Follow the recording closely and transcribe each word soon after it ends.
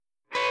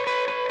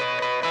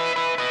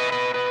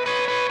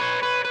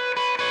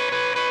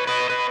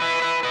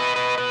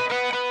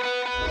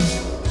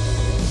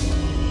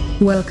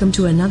Welcome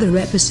to another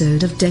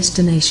episode of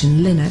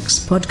Destination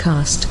Linux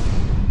Podcast.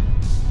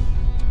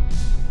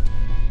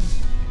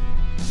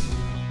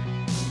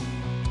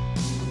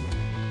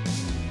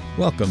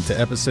 Welcome to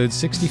episode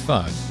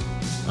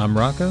 65. I'm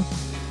Rocco,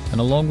 and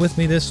along with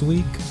me this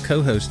week,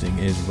 co-hosting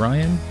is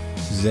Ryan,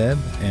 Zeb,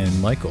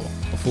 and Michael,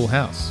 a full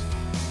house.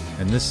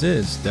 And this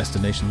is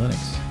Destination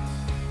Linux.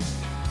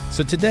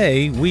 So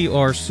today, we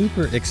are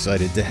super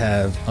excited to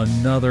have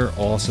another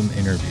awesome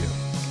interview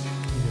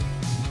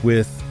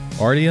with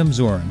Artyom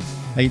Zorin.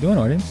 How you doing,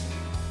 Artyom?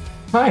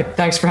 Hi,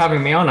 thanks for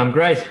having me on. I'm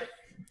great.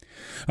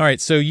 All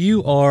right, so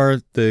you are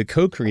the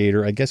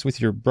co-creator, I guess,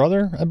 with your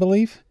brother, I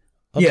believe?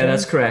 Yeah,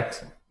 that's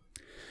correct.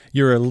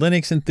 You're a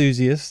Linux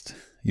enthusiast.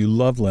 You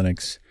love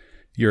Linux.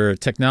 You're a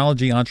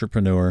technology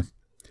entrepreneur.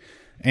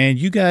 And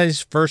you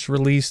guys first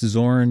released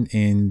Zorin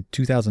in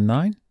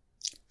 2009?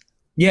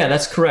 Yeah,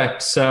 that's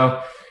correct.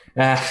 So,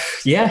 9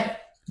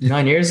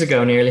 years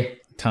ago nearly.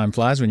 Time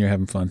flies when you're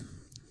having fun.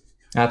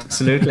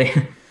 Absolutely.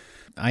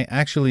 I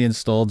actually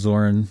installed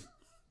Zorin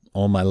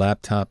on my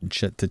laptop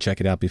to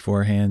check it out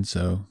beforehand.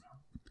 So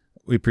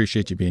we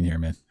appreciate you being here,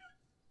 man.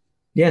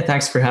 Yeah,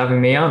 thanks for having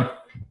me on.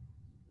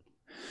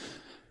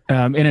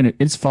 In an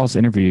It's False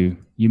interview,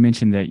 you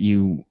mentioned that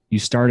you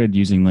started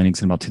using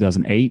Linux in about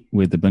 2008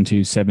 with Ubuntu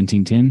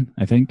 17.10,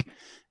 I think.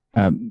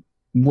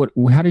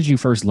 How did you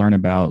first learn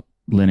about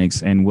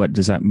Linux, and what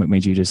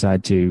made you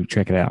decide to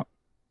check it out?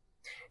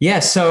 Yeah,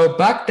 so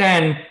back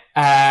then,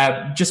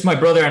 just my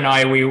brother and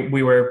I,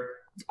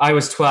 I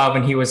was 12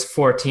 and he was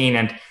 14,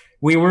 and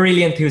we were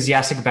really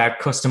enthusiastic about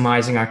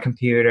customizing our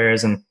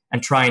computers and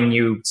trying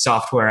new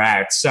software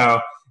out.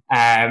 So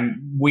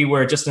we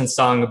were just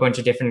installing a bunch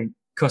of different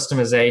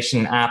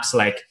customization apps,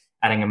 like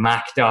adding a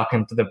Mac dock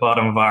into the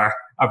bottom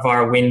of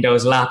our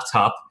Windows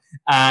laptop.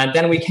 And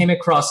then we came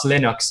across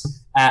Linux,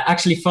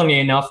 actually funny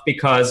enough,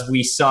 because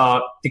we saw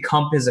the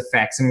Compiz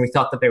effects and we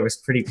thought that they was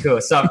pretty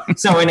cool. So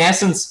in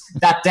essence,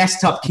 that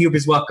desktop cube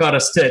is what got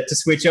us to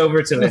switch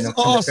over to Linux in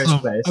the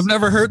first place. I've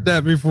never heard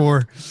that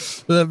before.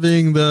 That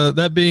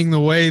being the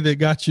way that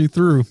got you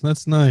through.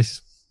 That's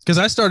nice. Because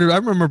I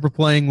remember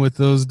playing with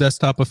those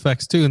desktop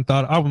effects too, and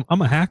thought,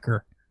 I'm a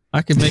hacker.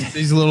 I can make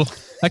these little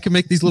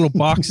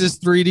boxes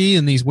 3D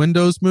and these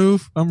windows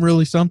move. I'm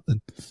really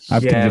something.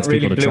 I've convinced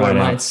really people to try it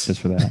out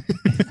just for that.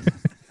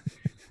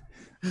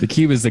 The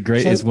cube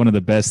is one of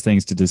the best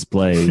things to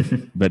display,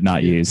 but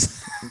not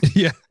use.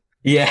 Yeah.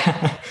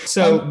 Yeah.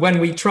 So when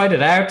we tried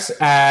it out,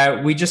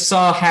 we just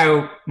saw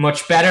how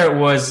much better it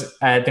was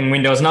than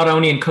Windows, not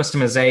only in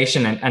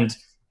customization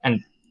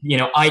and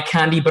eye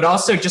candy, but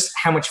also just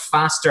how much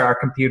faster our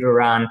computer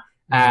ran.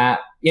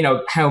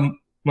 How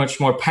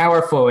much more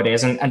powerful it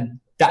is, and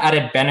the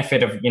added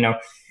benefit of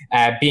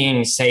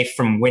being safe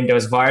from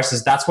Windows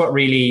viruses. That's what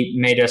really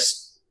made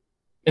us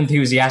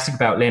enthusiastic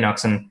about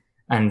Linux and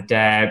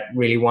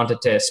really wanted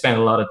to spend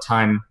a lot of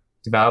time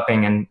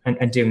developing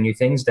and doing new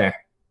things there.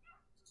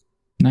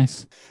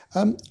 Nice.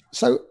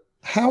 So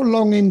how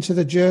long into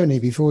the journey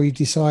before you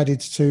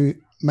decided to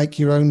make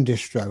your own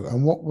distro,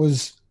 and what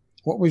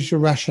was your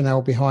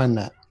rationale behind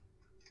that?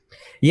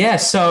 Yeah,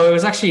 so it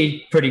was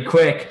actually pretty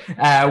quick.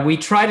 We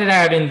tried it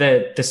out in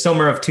the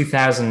summer of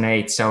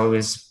 2008, so it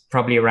was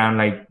probably around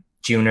like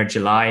June or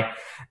July.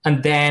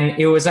 And then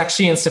it was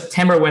actually in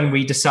September when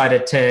we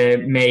decided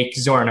to make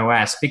Zorin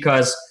OS,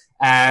 because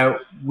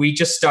we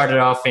just started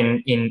off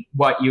in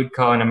what you'd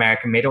call an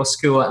American middle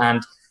school.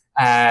 And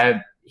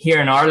here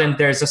in Ireland,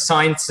 there's a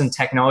science and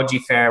technology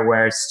fair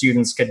where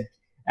students could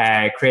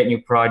create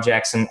new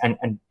projects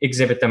and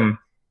exhibit them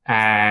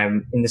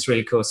in this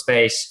really cool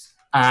space.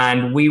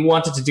 And we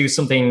wanted to do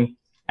something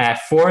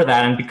for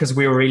that, and because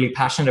we were really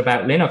passionate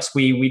about Linux,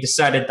 we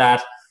decided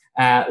that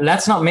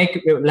let's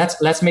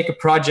make a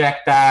project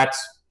that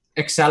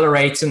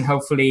accelerates and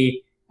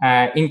hopefully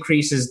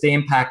increases the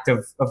impact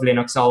of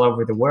Linux all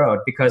over the world.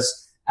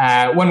 Because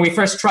when we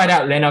first tried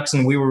out Linux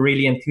and we were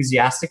really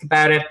enthusiastic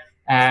about it,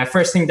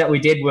 first thing that we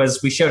did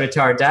was we showed it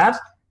to our dad,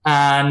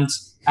 and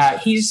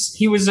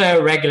he was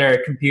a regular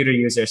computer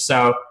user,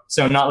 so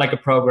not like a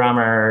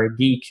programmer or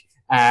geek,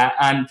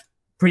 and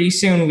pretty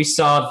soon we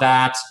saw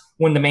that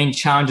one of the main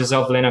challenges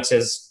of Linux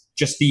is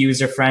just the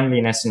user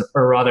friendliness,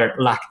 or rather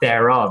lack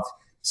thereof.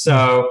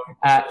 So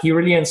he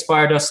really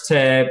inspired us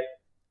to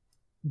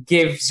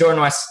give Zorin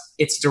OS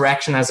its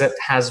direction as it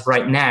has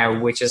right now,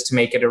 which is to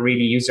make it a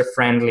really user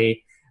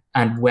friendly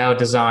and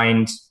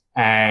well-designed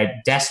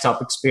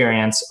desktop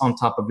experience on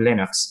top of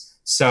Linux.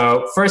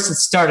 So first it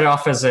started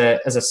off as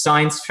a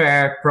science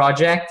fair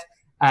project,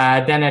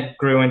 then it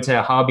grew into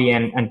a hobby,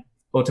 and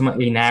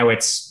ultimately now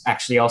it's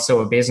actually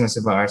also a business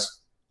of ours.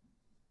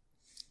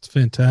 It's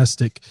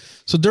fantastic.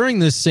 So during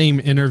this same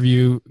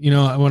interview,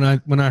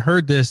 when I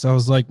heard this, I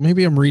was like,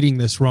 maybe I'm reading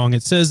this wrong.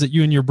 It says that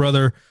you and your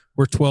brother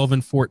were 12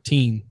 and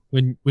 14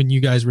 when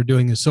you guys were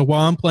doing this. So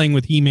while I'm playing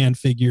with He-Man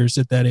figures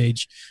at that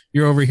age,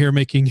 you're over here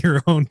making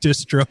your own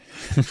distro.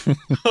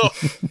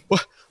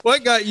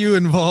 What got you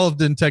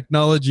involved in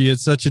technology at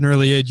such an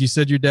early age? You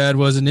said your dad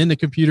wasn't into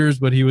computers,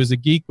 but he was a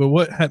geek. But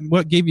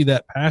what gave you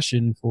that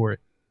passion for it?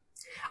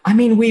 I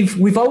mean,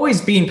 we've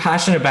always been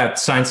passionate about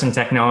science and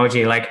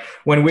technology. Like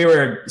when we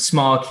were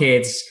small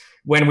kids,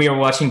 when we were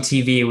watching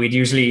TV, we'd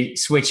usually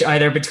switch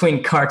either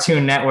between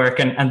Cartoon Network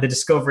and the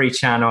Discovery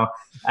Channel.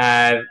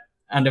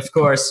 And of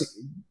course,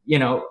 you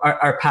know,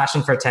 our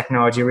passion for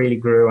technology really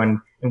grew, and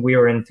we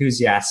were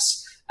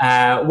enthusiasts.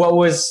 What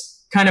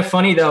was kind of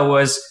funny though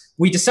was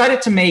we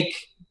decided to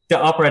make the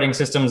operating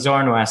system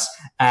Zorin OS,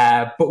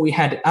 but we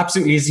had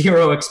absolutely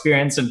zero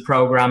experience in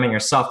programming or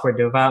software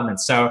development.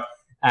 So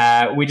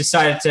we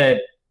decided to,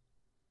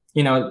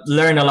 you know,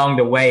 learn along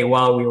the way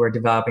while we were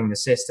developing the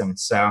system.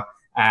 So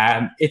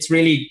it's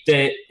really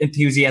the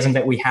enthusiasm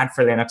that we had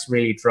for Linux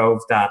really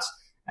drove that,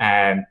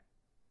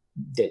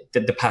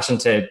 the passion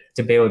to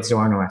build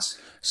Zorin OS.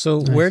 So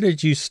Nice. where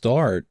did you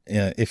start?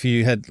 If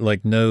you had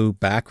like no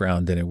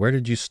background in it, where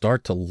did you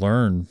start to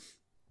learn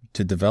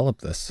to develop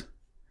this?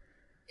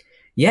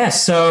 Yeah,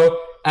 so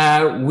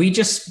we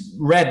just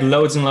read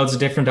loads and loads of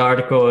different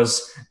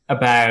articles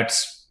about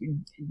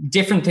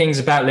different things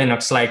about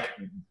Linux, like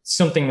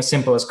something as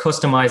simple as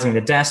customizing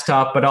the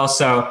desktop, but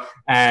also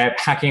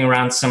hacking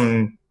around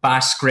some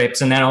bash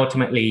scripts, and then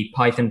ultimately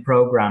Python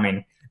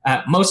programming.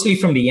 Mostly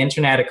from the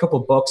internet, a couple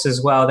books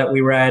as well that we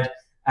read.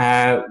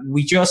 The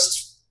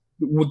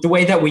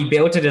way that we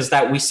built it is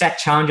that we set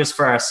challenges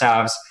for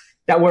ourselves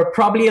that were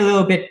probably a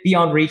little bit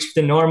beyond reach of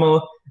the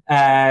normal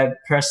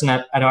person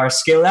at our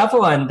skill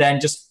level, and then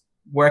just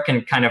work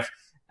and kind of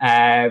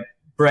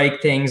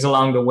break things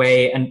along the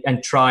way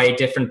and try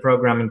different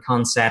programming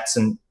concepts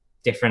and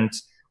different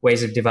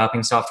ways of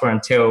developing software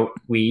until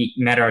we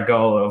met our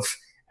goal of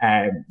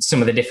some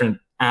of the different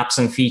apps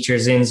and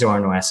features in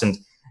Zorin OS. And,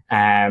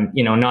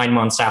 9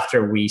 months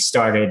after we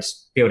started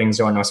building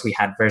Zorin OS, we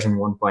had version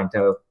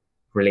 1.0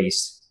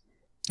 released.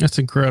 That's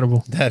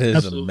incredible. That is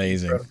Absolutely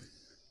amazing. incredible.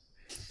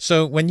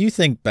 So when you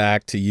think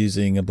back to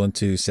using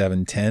Ubuntu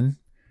 7.10,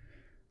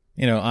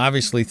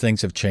 obviously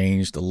things have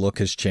changed. The look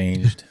has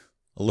changed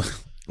a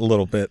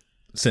little bit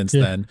since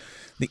then.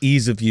 The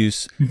ease of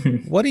use.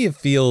 What do you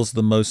feel is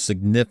the most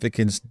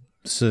significant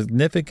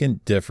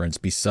difference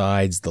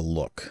besides the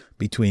look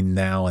between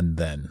now and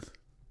then?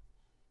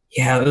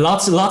 Yeah,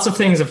 lots of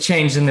things have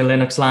changed in the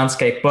Linux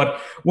landscape, but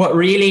what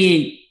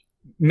really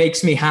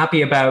makes me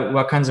happy about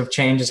what kinds of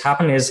changes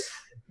happen is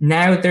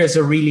now there's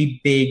a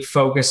really big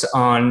focus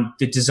on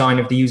the design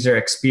of the user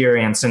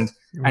experience and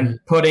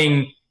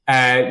putting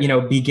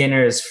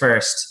beginners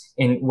first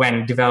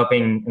when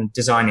developing and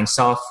designing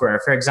software.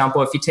 For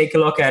example, if you take a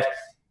look at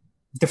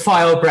the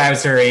file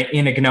browser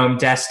in a GNOME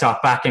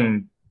desktop back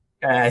in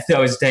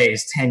those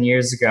days, 10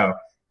 years ago,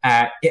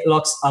 it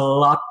looks a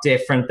lot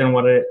different than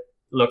what it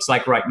looks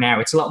like right now.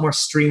 It's a lot more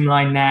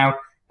streamlined now,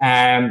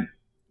 a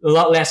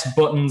lot less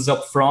buttons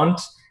up front,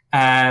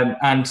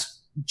 and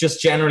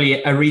just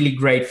generally a really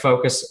great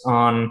focus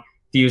on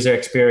the user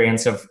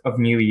experience of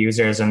new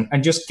users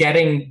and just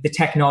getting the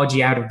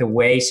technology out of the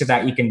way so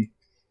that you can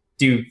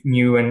do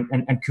new and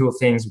cool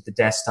things with the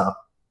desktop.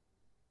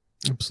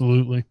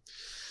 Absolutely.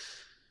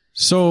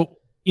 So,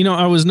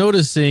 I was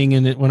noticing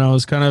in it when I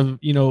was kind of,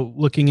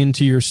 looking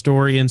into your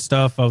story and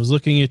stuff, I was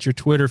looking at your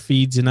Twitter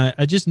feeds, and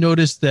I just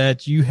noticed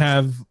that you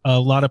have a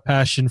lot of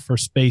passion for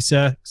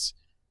SpaceX,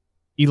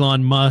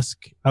 Elon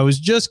Musk. I was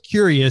just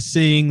curious,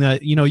 seeing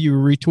that, you were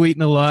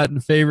retweeting a lot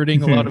and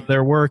favoriting a lot of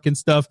their work and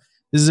stuff.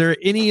 Is there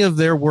any of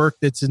their work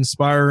that's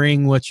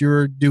inspiring what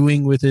you're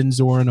doing within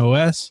Zorin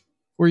OS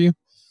for you?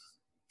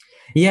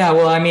 Yeah,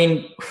 well, I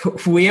mean,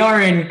 we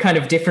are in kind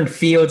of different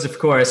fields, of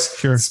course.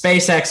 Sure.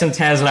 SpaceX and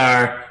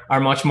Tesla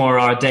are much more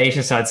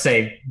audacious, I'd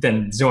say,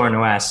 than Zorin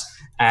OS.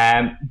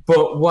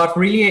 But what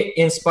really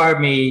inspired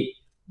me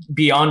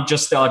beyond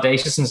just the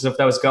audaciousness of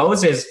those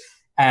goals is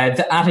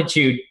the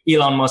attitude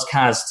Elon Musk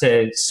has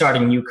to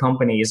starting new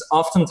companies.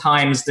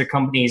 Oftentimes, they're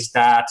companies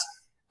that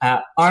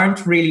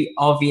aren't really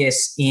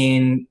obvious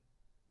in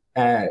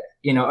a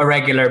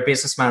regular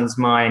businessman's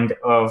mind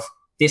of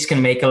this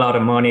can make a lot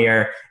of money,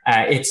 or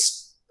it's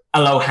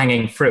a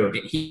low-hanging fruit.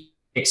 He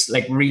takes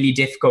like really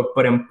difficult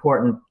but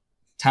important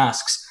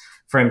tasks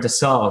for him to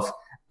solve.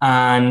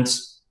 And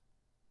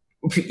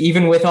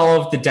even with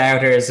all of the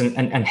doubters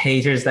and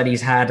haters that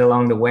he's had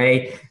along the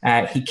way,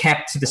 he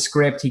kept to the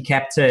script. He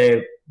kept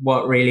to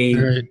what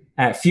really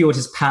fueled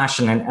his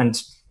passion,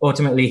 and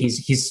ultimately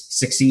he's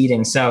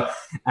succeeding. So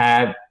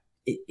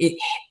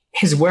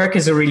his work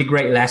is a really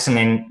great lesson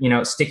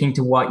in sticking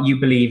to what you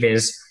believe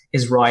is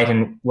right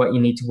and what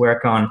you need to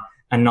work on,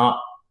 and not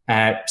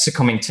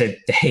succumbing to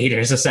the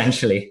haters,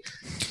 essentially.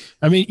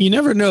 I mean, you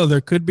never know. There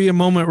could be a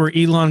moment where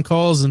Elon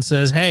calls and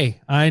says,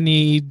 "Hey, I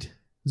need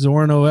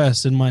Zorin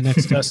OS in my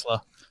next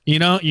Tesla." You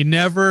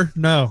never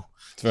know.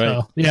 That's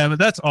right. So, yeah, but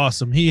that's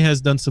awesome. He has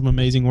done some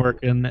amazing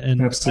work, and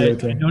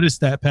Absolutely. I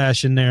noticed that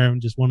passion there,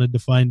 and just wanted to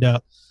find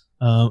out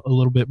a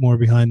little bit more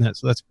behind that.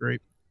 So that's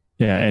great.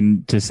 Yeah,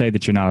 and to say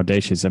that you're not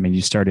audacious, I mean,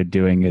 you started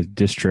doing a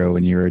distro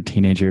when you were a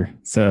teenager,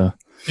 so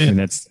and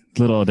that's a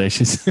little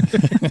audacious.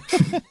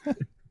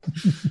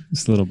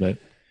 Just a little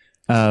bit.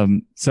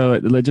 So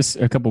just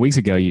a couple of weeks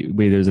ago,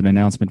 there's an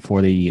announcement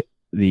for the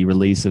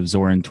release of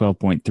Zorin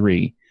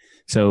 12.3.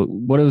 So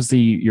what was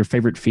your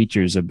favorite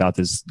features about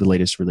the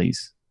latest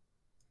release?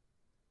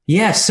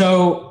 Yeah,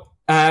 so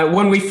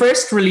when we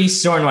first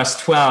released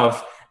ZoranOS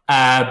 12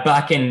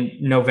 back in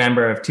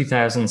November of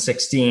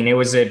 2016, it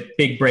was a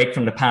big break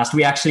from the past.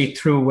 We actually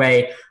threw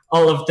away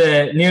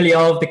nearly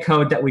all of the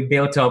code that we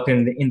built up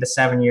in the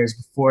 7 years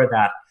before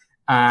that,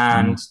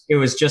 and it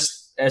was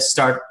just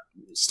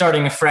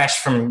starting afresh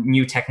from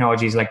new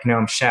technologies like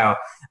GNOME Shell.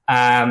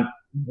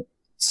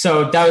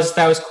 So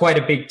that was quite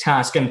a big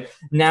task, and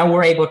now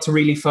we're able to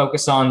really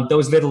focus on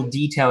those little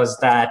details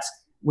that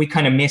we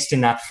kind of missed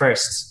in that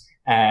first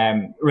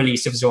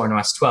release of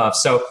ZoranOS 12.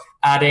 So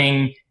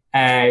adding,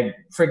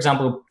 for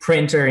example,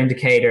 printer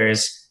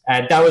indicators,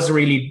 that was a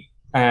really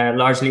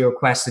largely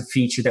requested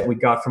feature that we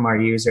got from our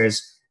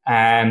users.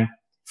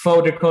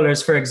 Folder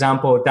colors, for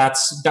example, that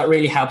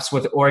really helps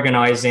with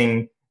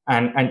organizing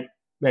and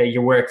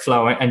your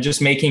workflow and just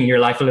making your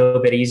life a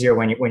little bit easier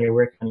when you're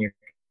working on your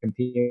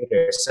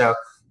computer. So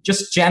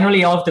just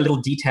generally all of the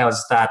little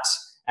details that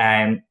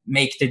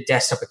make the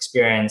desktop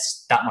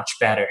experience that much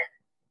better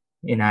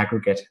in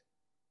aggregate.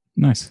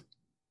 Nice.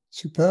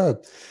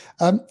 Superb.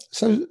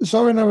 So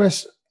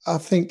ZoranOS, I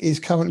think, is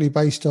currently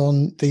based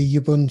on the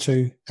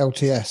Ubuntu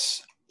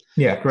LTS.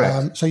 Yeah,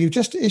 correct. So you've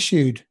just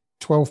issued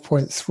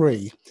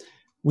 12.3.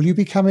 Will you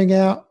be coming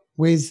out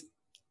with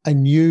a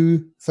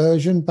new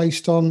version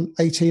based on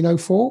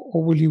 1804,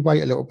 or will you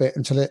wait a little bit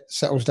until it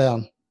settles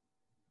down?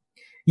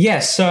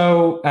 Yes,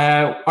 so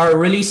our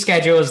release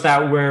schedule is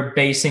that we're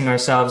basing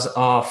ourselves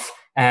off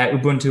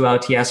Ubuntu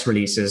LTS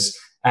releases.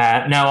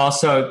 Now,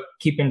 also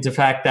keep into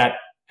fact that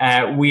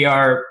we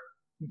are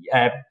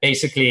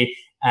basically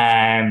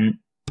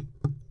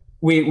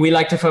we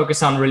like to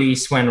focus on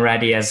release when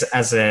ready as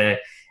a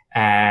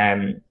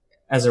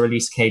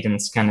release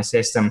cadence kind of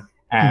system.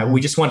 We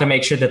just want to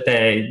make sure that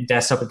the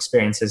desktop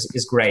experience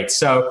is great.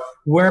 So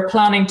we're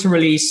planning to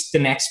release the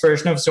next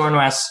version of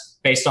ZoranOS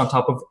based on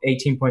top of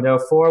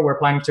 18.04. We're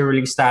planning to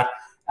release that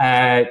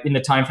in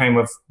the time frame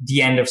of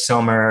the end of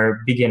summer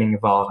or beginning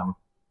of autumn.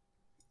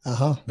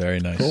 Very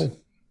nice. Cool.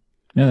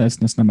 Yeah,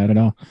 that's not bad at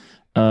all.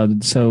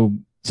 So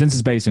since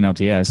it's based on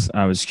LTS,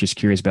 I was just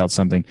curious about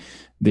something.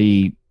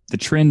 The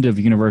trend of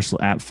universal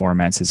app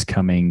formats is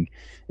coming.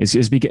 It's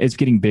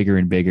getting bigger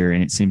and bigger,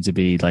 and it seems to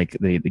be like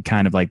the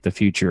kind of like the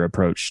future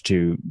approach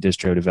to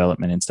distro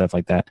development and stuff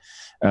like that.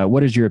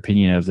 What is your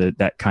opinion of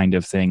that kind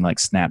of thing, like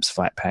snaps,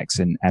 Flatpaks,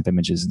 and app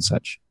images and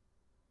such?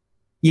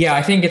 Yeah,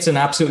 I think it's an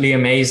absolutely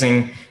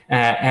amazing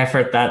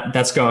effort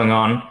that's going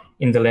on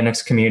in the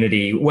Linux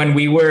community. When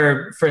we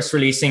were first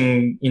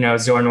releasing,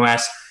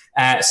 ZoranOS,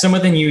 some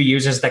of the new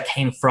users that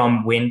came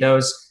from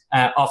Windows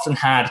often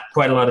had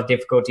quite a lot of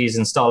difficulties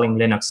installing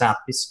Linux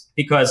apps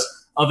because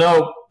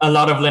although a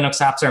lot of Linux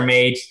apps are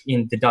made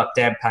in the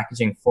 .deb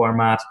packaging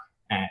format,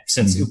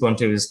 since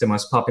Ubuntu is the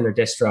most popular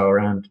distro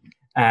around,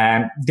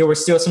 there were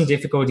still some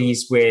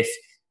difficulties with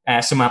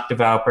some app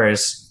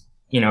developers,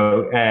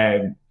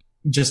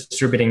 just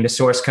distributing the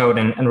source code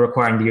and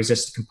requiring the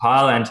users to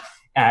compile. And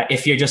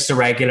if you're just a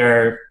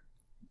regular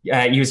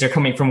user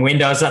coming from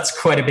Windows, that's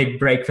quite a big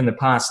break from the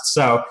past.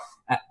 So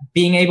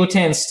being able to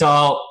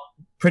install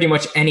pretty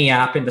much any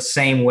app in the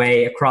same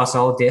way across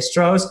all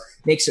distros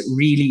makes it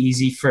really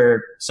easy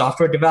for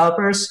software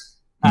developers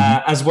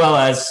as well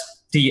as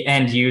the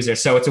end user.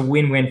 So it's a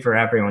win-win for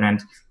everyone.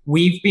 And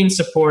we've been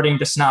supporting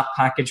the Snap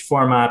package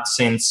format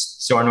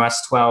since ZoranOS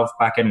 12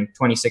 back in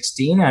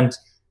 2016. And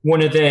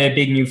one of the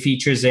big new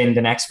features in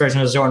the next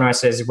version of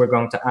ZoranOS is we're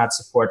going to add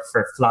support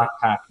for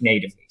Flatpak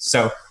natively.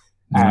 So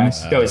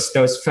those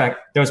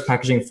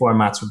packaging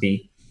formats will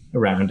be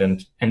around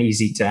and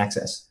easy to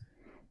access.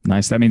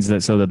 Nice. That means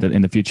that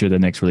in the future, the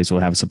next release will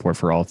have support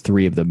for all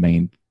three of the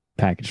main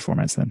package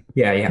formats then.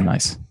 Yeah.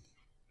 Nice.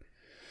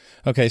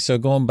 Okay, so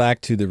going back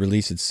to the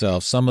release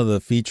itself, some of the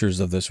features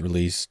of this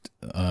release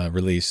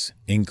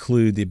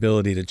include the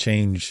ability to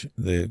change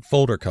the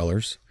folder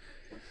colors,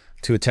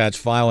 to attach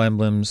file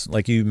emblems,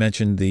 like you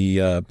mentioned,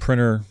 the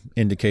printer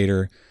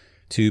indicator,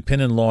 to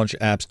pin and launch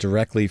apps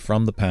directly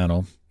from the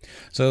panel.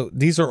 So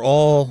these are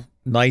all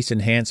nice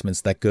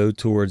enhancements that go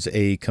towards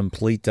a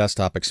complete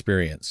desktop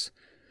experience.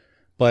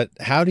 But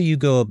how do you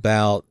go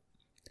about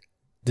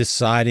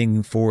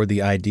deciding for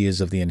the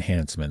ideas of the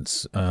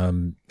enhancements?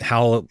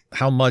 How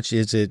much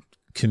is it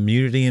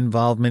community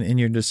involvement in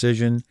your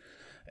decision?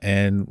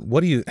 And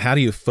how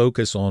do you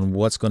focus on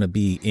what's going to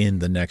be in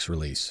the next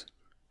release?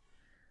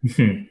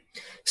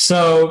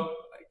 So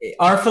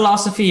our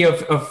philosophy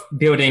of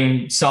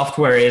building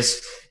software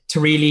is to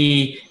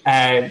really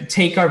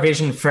take our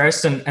vision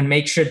first and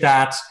make sure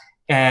that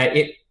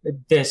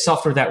the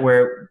software that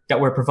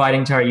we're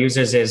providing to our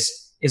users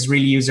is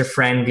really user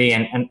friendly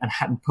and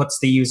puts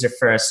the user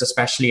first,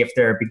 especially if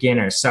they're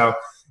beginners. So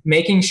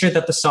making sure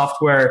that the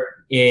software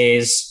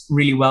is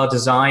really well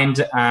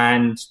designed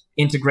and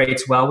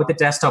integrates well with the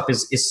desktop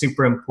is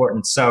super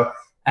important. So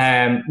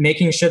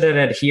making sure that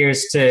it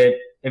adheres to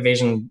a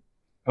vision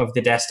of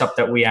the desktop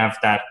that we have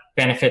that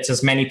benefits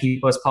as many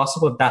people as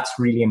possible, that's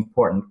really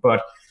important.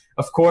 But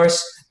of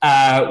course,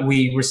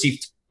 we receive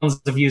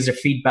tons of user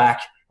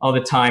feedback all the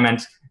time,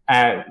 and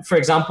For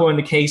example, in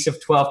the case of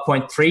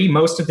 12.3,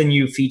 most of the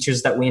new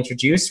features that we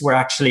introduced were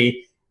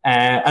actually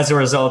as a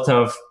result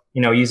of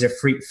user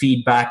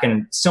feedback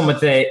and some of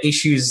the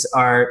issues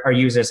our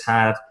users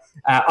had.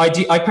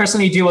 I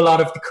personally do a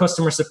lot of the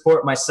customer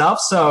support myself,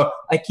 so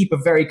I keep a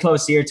very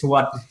close ear to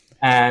what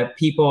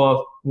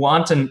people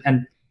want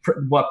and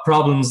what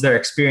problems they're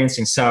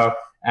experiencing. So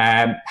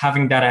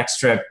having that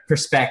extra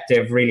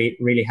perspective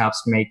really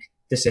helps make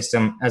the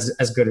system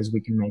as good as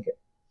we can make it.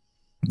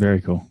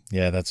 Very cool.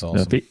 Yeah, that's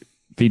awesome.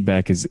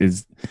 Feedback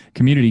is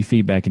community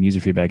feedback and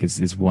user feedback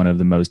is one of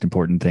the most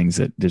important things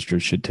that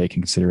distros should take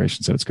in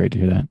consideration. So it's great to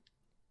hear that.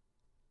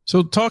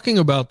 So talking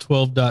about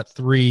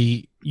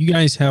 12.3, you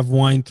guys have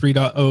Wine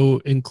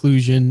 3.0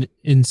 inclusion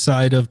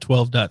inside of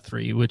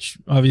 12.3, which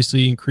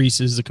obviously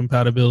increases the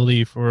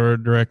compatibility for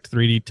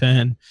Direct3D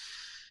 10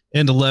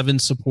 and 11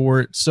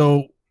 support.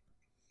 So,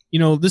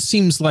 this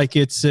seems like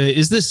is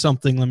this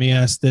something, let me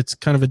ask, that's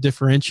kind of a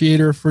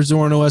differentiator for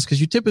Zorin OS?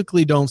 Because you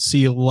typically don't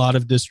see a lot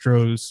of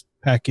distros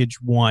package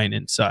Wine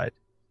inside.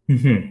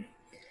 Mm-hmm.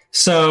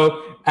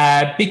 So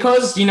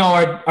because,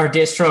 our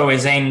distro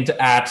is aimed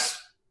at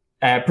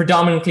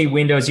predominantly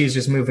Windows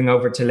users moving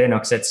over to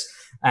Linux, it's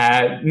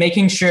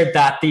making sure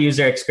that the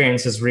user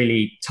experience is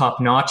really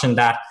top notch and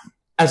that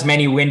as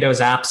many Windows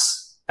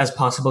apps as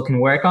possible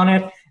can work on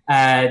it.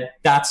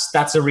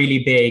 That's a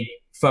really big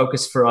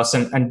focus for us.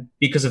 And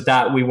because of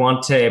that, we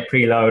want to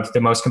preload the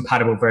most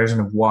compatible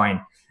version of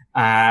Wine.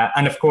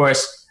 And of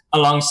course,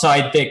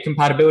 alongside the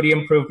compatibility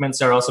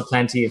improvements are also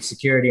plenty of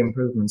security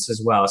improvements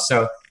as well.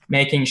 So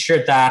making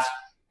sure that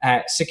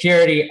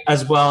security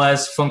as well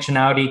as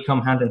functionality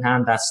come hand in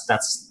hand,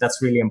 that's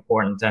really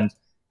important. And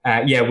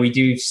we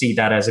do see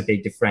that as a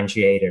big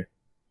differentiator.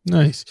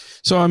 Nice.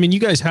 So, you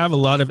guys have a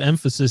lot of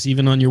emphasis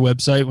even on your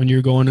website when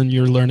you're going and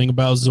you're learning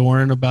about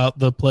Zorin, about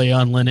the Play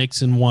on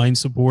Linux and Wine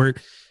support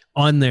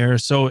on there.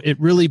 So it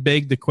really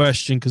begged the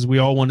question, because we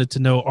all wanted to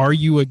know, are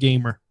you a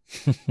gamer?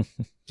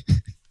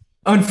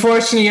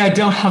 Unfortunately, I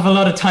don't have a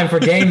lot of time for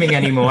gaming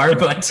anymore,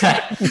 but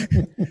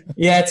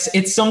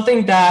it's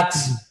something that,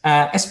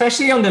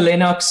 especially on the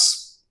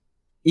Linux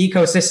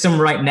ecosystem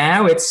right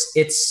now,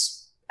 it's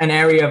an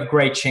area of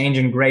great change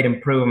and great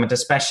improvement,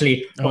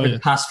 especially over the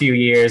past few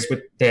years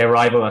with the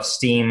arrival of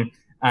Steam.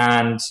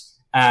 And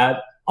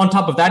on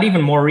top of that,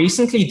 even more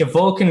recently, the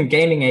Vulkan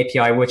gaming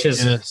API, which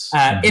is,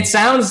 it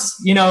sounds,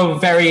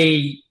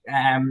 very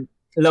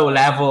low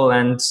level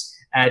and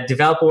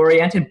developer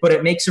oriented, but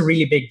it makes a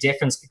really big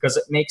difference because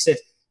it makes it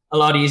a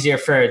lot easier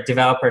for a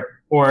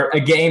developer or a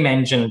game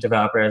engine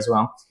developer as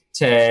well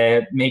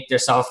to make their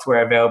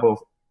software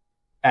available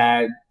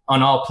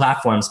on all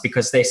platforms,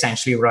 because they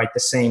essentially write the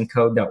same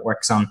code that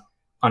works on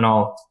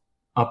all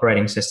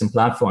operating system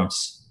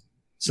platforms.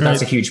 So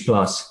that's a huge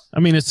plus.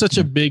 It's such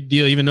a big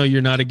deal. Even though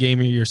you're not a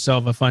gamer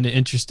yourself, I find it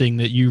interesting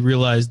that you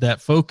realize that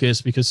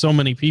focus, because so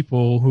many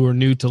people who are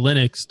new to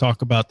Linux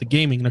talk about the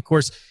gaming. And of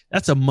course,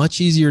 that's a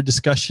much easier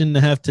discussion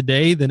to have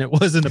today than it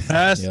was in the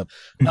past. Yep.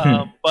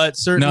 But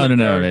certainly,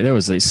 no. That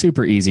was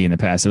super easy in the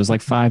past. It was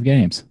like 5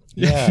 games.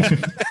 Yeah.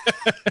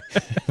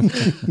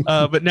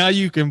 But now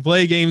you can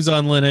play games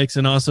on Linux,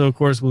 and also, of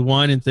course, with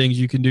Wine and things,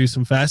 you can do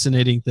some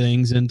fascinating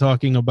things. And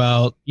talking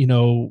about,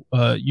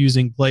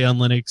 using Play on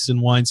Linux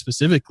and Wine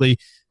specifically,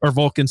 or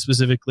Vulkan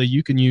specifically,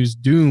 you can use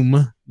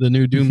Doom, the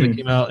new Doom that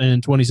came out in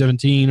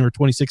 2017 or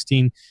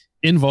 2016,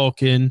 in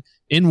Vulkan,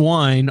 in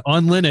Wine,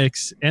 on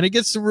Linux, and it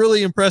gets some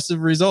really impressive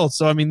results.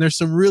 So, there's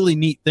some really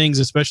neat things,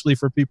 especially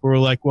for people who are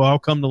like, well, I'll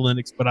come to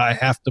Linux, but I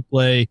have to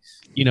play,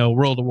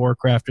 World of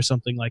Warcraft or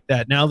something like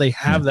that. Now they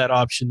have that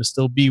option to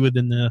still be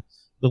within the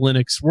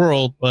Linux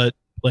world, but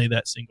play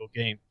that single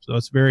game. So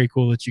it's very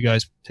cool that you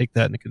guys take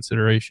that into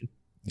consideration.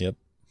 Yep.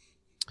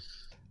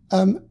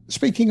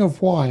 Speaking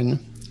of Wine,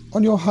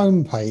 on your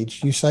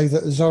homepage, you say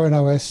that Zorin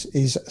OS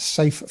is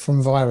safe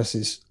from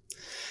viruses.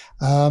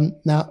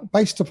 Now,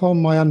 based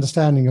upon my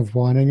understanding of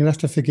Wine, and you'll have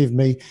to forgive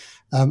me,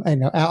 out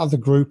of the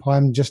group,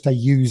 I'm just a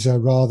user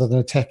rather than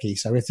a techie.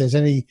 So if there's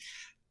any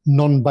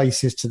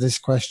non-basis to this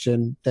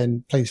question,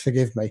 then please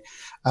forgive me.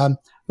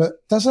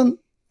 But doesn't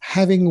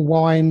having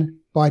Wine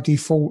by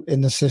default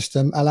in the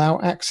system allow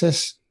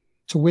access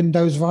to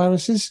Windows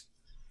viruses?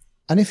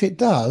 And if it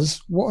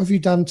does, what have you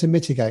done to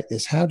mitigate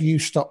this? How do you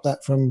stop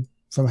that from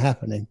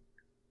happening?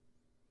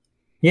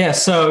 Yeah,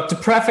 so to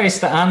preface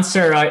the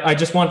answer, I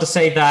just want to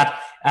say that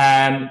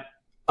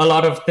a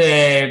lot of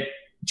the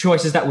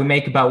choices that we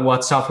make about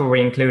what software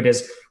we include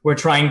is we're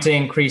trying to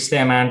increase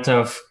the amount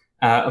of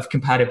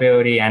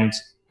compatibility and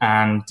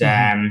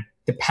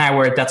the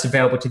power that's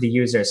available to the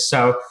users.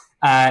 So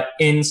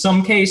in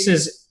some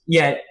cases,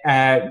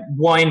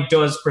 Wine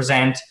does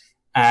present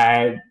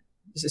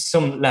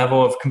some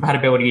level of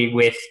compatibility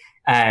with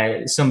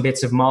some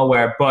bits of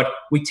malware, but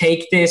we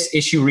take this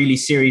issue really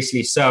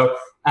seriously. So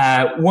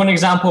one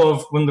example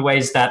of one of the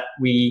ways that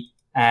we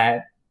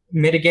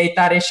mitigate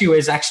that issue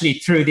is actually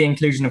through the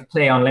inclusion of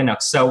Play on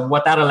Linux. So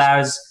what that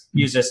allows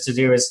users to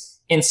do is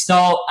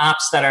install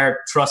apps that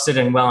are trusted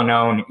and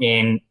well-known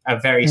in a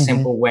very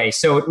simple way.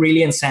 So it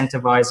really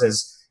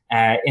incentivizes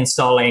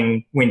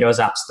installing Windows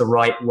apps the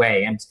right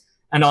way. And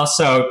And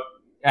also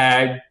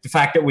the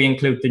fact that we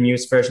include the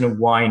newest version of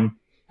Wine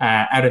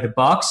out of the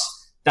box,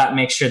 that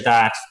makes sure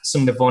that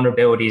some of the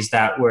vulnerabilities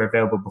that were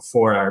available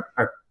before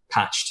are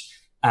patched.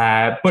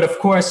 But of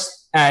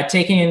course,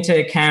 taking into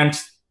account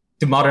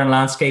the modern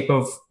landscape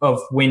of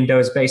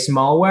Windows-based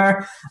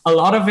malware, a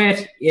lot of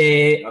it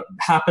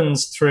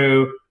happens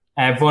through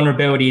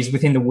vulnerabilities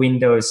within the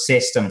Windows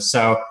system.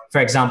 So,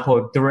 for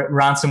example, the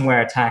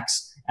ransomware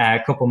attacks a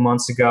couple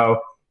months ago,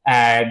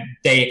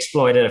 they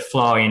exploited a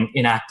flaw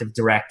in Active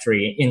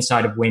Directory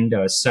inside of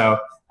Windows. So,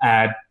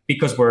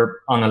 because we're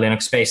on a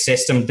Linux-based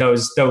system,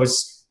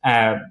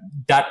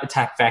 that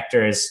attack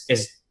vector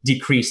is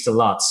decreased a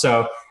lot.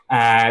 So,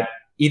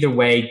 either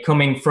way,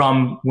 coming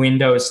from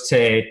Windows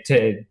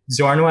to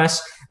ZornOS,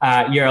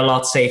 you're a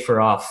lot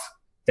safer off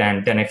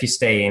than if you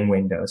stay in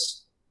Windows.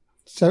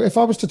 So if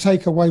I was to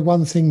take away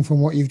one thing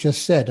from what you've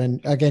just said, and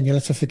again, you'll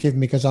have to forgive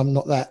me because I'm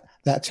not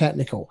that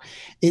technical,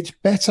 it's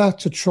better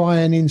to try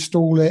and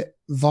install it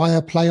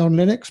via Play on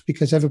Linux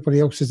because everybody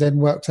else has then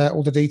worked out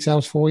all the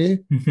details for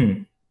you.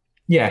 Mm-hmm.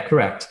 Yeah,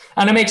 correct.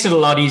 And it makes it a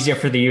lot easier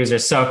for the user.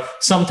 So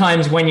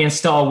sometimes when you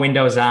install a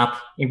Windows app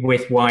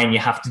with Wine, you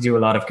have to do a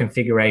lot of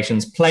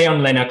configurations. Play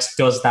on Linux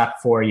does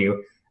that for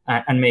you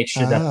and make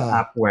sure that the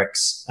app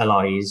works a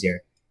lot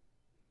easier.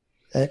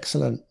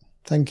 Excellent.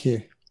 Thank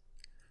you.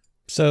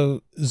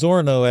 So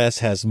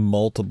ZornOS has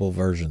multiple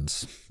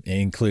versions,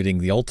 including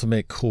the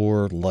Ultimate,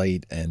 Core,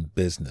 Lite, and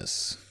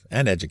Business,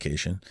 and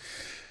Education.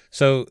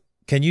 So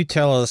can you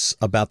tell us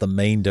about the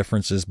main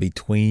differences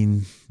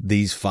between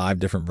these 5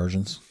 different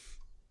versions?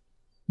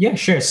 Yeah,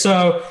 sure.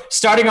 So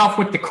starting off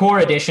with the Core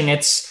Edition,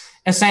 it's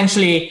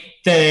essentially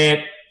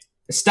the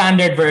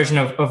standard version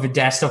of a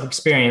desktop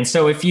experience.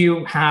 So if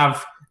you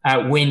have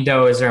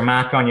Windows or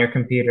Mac on your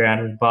computer out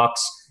of the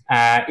box,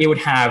 it would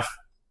have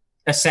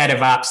a set of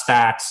apps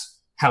that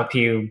help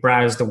you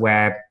browse the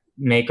web,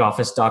 make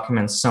Office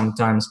documents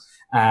sometimes,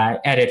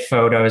 edit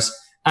photos.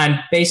 And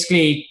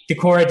basically, the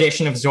Core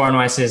Edition of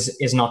ZornOS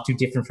is not too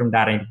different from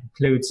that. It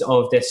includes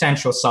all of the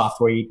essential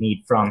software you'd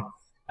need from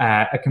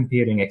a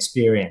computing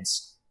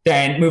experience.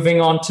 Then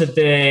moving on to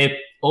the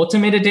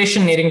Ultimate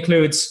Edition, it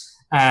includes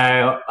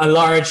a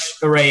large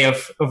array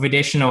of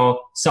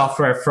additional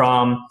software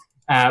from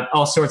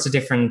all sorts of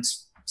different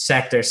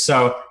sectors.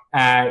 So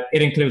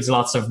it includes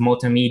lots of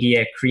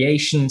multimedia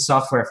creation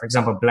software, for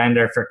example,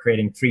 Blender for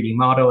creating 3D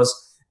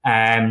models,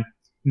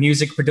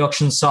 music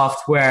production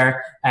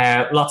software,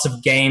 lots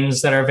of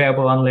games that are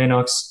available on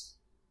Linux,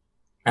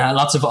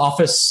 lots of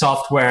Office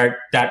software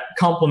that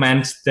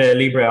complement the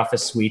LibreOffice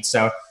suite.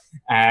 So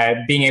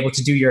being able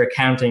to do your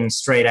accounting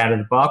straight out of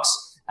the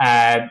box.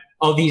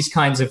 All these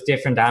kinds of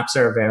different apps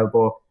are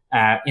available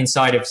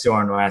inside of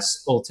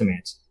ZornOS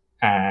Ultimate,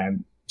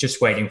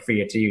 just waiting for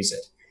you to use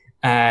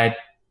it.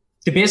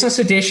 The Business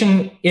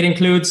Edition, it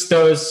includes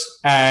those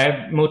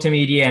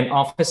multimedia and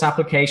Office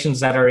applications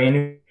that are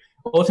in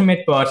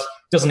Ultimate, but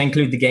doesn't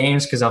include the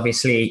games because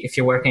obviously if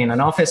you're working in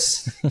an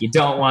office, you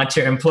don't want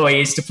your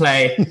employees to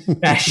play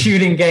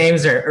shooting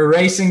games or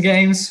racing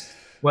games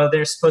while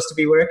they're supposed to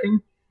be working.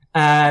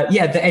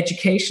 The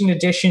Education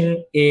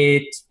Edition,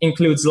 it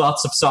includes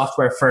lots of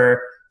software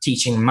for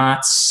teaching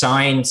maths,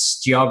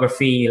 science,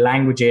 geography,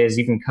 languages,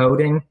 even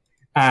coding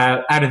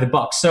out of the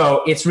box.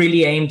 So it's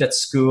really aimed at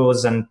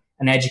schools and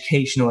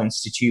educational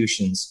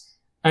institutions.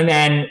 And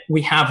then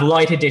we have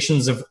light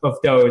editions of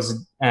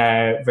those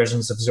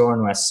versions of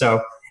ZornOS.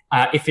 So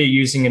if you're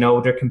using an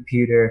older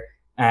computer,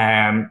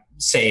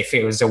 say if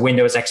it was a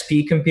Windows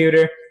XP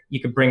computer, you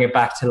could bring it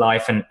back to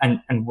life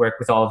and work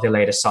with all of the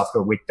latest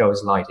software with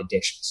those light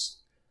editions.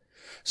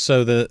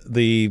 So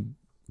the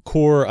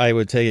Core, I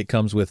would take it,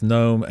 comes with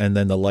GNOME, and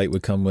then the Lite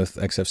would come with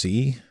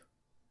XFCE?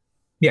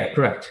 Yeah,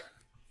 correct.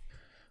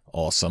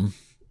 Awesome.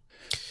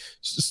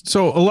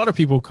 So a lot of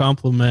people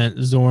compliment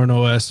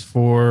ZornOS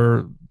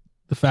for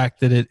the fact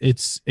that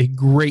it's a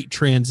great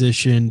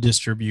transition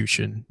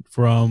distribution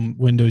from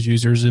Windows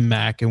users and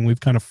Mac, and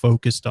we've kind of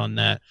focused on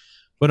that.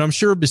 But I'm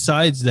sure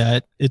besides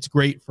that, it's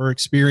great for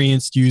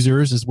experienced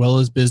users as well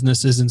as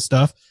businesses and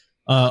stuff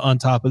on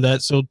top of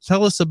that. So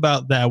tell us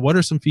about that. What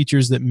are some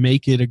features that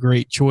make it a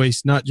great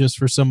choice, not just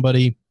for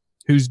somebody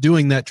who's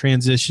doing that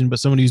transition, but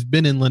somebody who's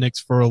been in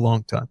Linux for a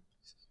long time?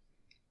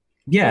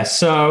 Yeah,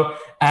 so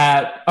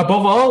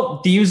above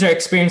all, the user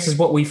experience is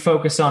what we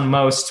focus on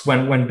most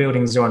when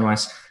building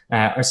ZornOS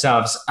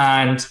ourselves.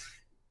 And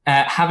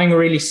having a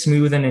really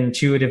smooth and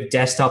intuitive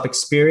desktop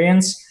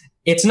experience,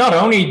 it's not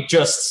only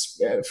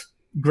just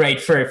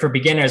great for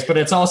beginners, but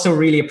it's also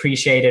really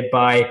appreciated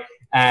by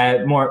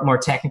more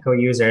technical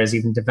users,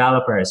 even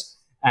developers.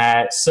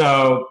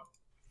 So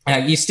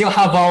you still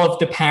have all of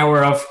the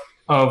power of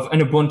an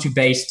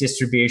Ubuntu-based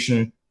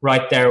distribution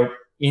right there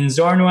in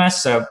ZornOS,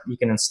 so you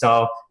can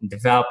install and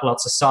develop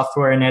lots of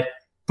software in it.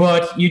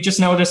 But you just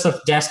notice that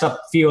desktop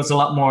feels a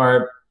lot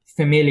more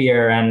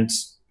familiar, and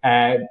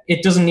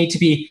it doesn't need to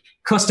be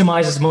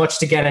customized as much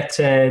to get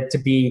it to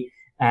be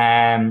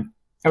a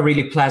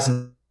really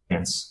pleasant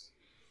experience.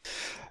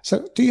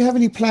 So do you have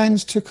any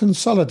plans to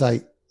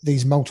consolidate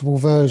these multiple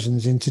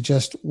versions into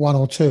just one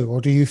or two,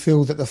 or do you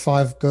feel that the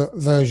 5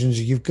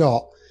 versions you've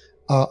got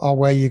are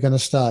where you're going to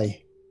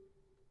stay?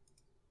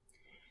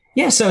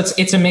 Yeah, so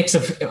it's a mix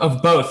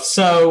of both.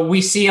 So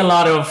we see a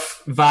lot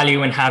of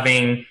value in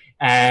having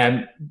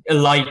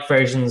light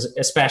versions,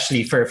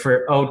 especially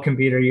for old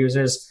computer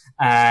users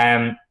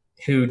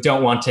who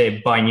don't want to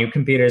buy new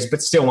computers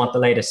but still want the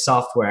latest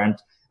software. And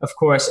of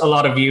course, a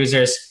lot of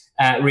users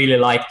really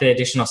like the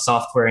additional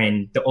software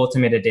in the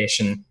Ultimate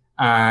Edition,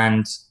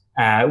 and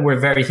we're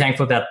very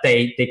thankful that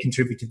they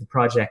contribute to the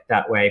project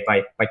that way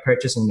by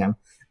purchasing them.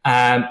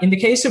 In the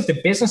case of the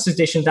Business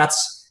Edition,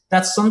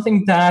 that's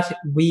something that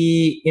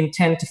we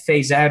intend to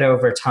phase out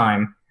over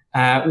time.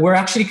 We're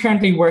actually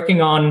currently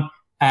working on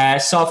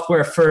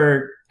software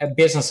for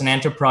business and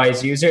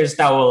enterprise users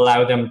that will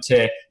allow them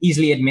to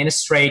easily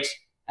administrate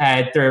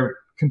their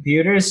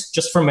computers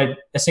just from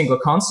a single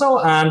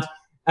console. And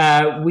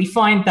we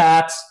find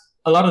that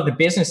a lot of the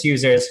business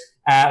users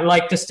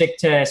like to stick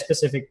to a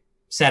specific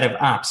set of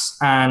apps,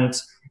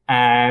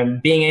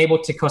 and being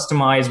able to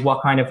customize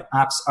what kind of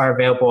apps are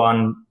available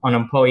on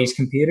employees'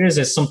 computers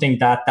is something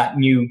that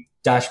new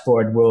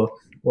dashboard will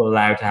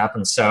allow to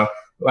happen. So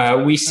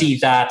we see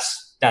that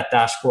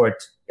dashboard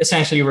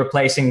essentially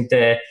replacing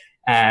the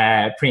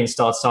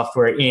pre-installed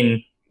software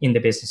in the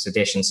Business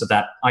Edition, so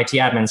that IT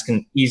admins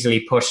can easily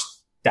push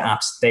the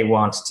apps they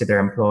want to their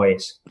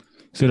employees.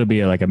 So it'll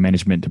be like a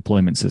management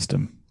deployment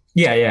system.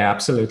 Yeah,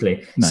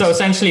 absolutely. Nice. So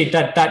essentially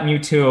that new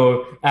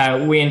tool,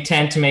 we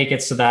intend to make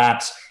it so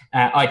that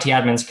IT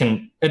admins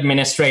can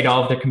administrate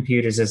all of their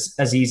computers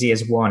as easy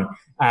as one.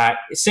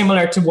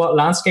 Similar to what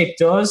Landscape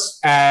does,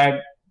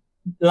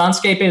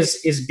 Landscape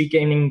is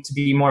beginning to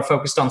be more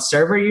focused on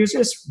server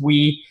users.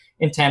 We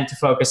intend to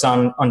focus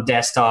on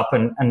desktop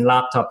and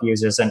laptop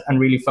users and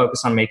really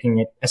focus on making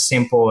it a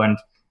simple and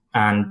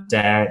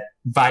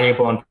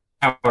valuable and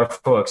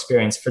powerful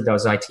experience for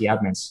those IT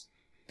admins.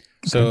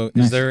 So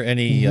is there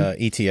any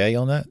ETA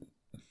on that?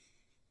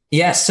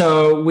 Yeah,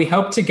 so we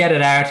hope to get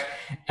it out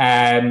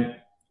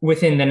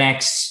within the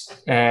next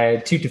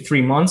 2 to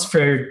 3 months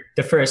for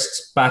the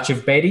first batch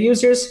of beta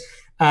users.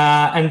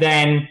 And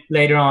then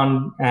later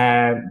on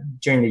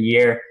during the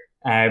year,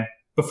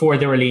 before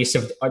the release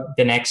of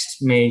the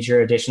next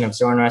major edition of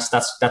ZornOS,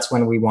 that's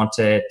when we want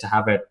to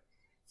have it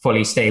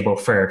fully stable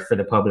for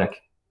the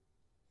public.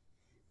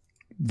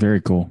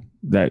 Very cool.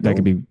 That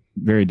could be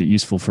very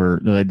useful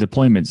for the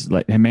deployments,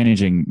 like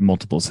managing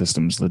multiple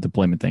systems. The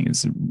deployment thing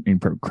is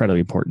incredibly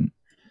important.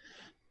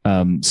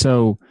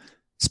 So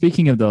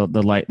speaking of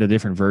the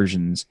different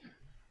versions,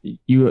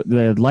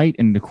 the Lite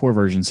and the Core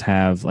versions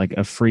have like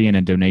a free and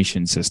a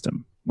donation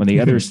system, when the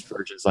other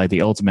versions, like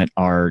the Ultimate,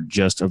 are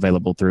just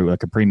available through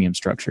like a premium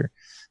structure.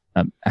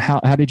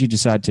 How did you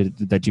decide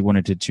that you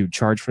wanted to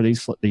charge for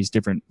these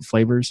different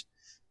flavors,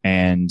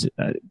 and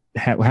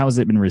how has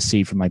it been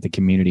received from like the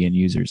community and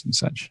users and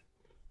such?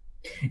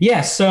 Yeah,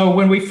 so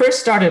when we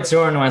first started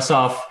ZornOS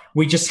off,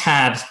 we just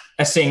had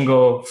a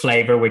single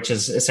flavor, which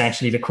is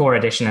essentially the Core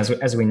Edition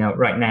as we know it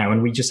right now,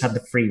 and we just had the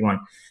free one.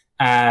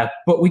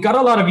 But we got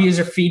a lot of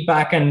user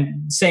feedback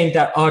and saying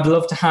that, I'd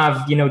love to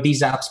have,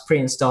 these apps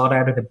pre-installed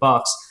out of the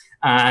box,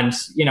 and,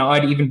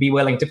 I'd even be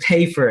willing to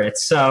pay for it.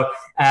 So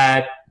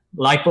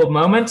light bulb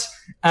moment,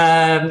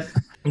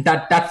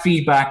 that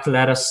feedback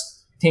let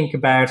us think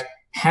about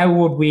how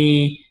would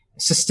we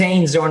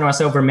sustain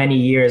ZornOS over many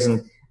years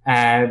and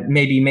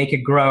maybe make it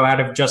grow out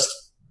of just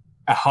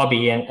a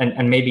hobby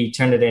and maybe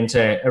turn it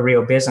into a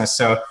real business.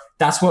 So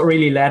that's what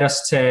really led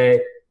us to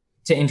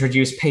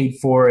introduce paid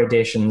for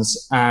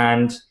editions.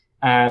 And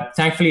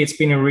thankfully, it's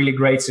been a really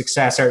great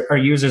success. Our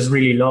users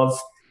really love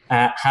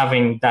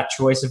having that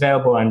choice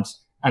available,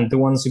 and the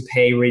ones who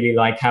pay really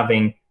like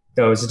having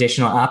those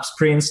additional apps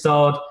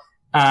pre-installed.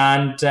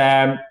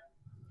 And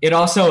it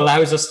also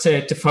allows us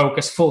to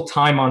focus full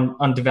time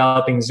on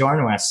developing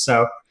ZornOS.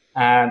 So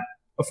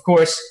of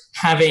course,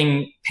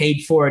 having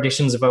paid for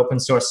editions of open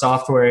source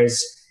software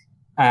is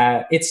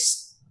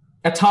it's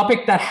a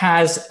topic that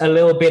has a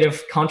little bit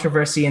of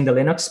controversy in the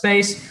Linux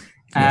space,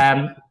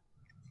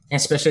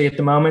 especially at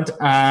the moment.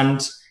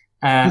 And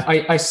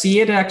I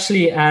see it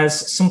actually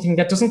as something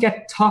that doesn't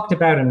get talked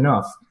about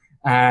enough,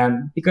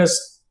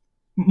 because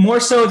more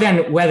so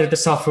than whether the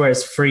software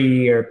is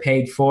free or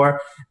paid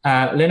for,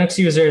 Linux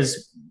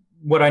users,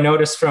 what I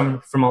noticed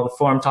from all the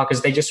forum talk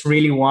is they just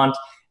really want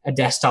a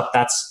desktop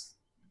that's,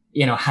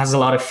 has a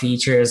lot of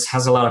features,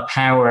 has a lot of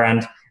power,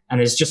 and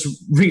is just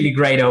really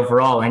great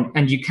overall.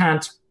 And you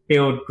can't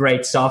build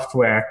great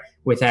software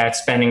without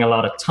spending a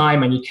lot of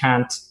time, and you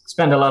can't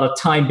spend a lot of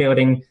time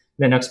building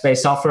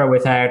Linux-based software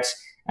without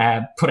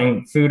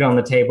putting food on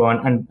the table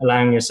and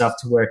allowing yourself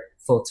to work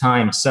full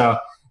time. So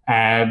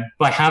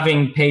by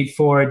having paid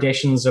for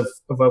editions of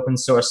open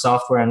source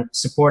software and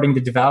supporting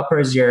the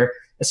developers, you're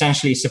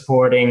essentially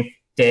supporting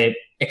the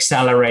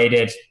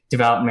accelerated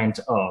development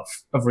of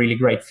really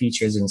great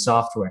features in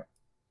software.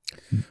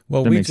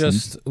 Well, we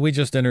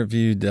just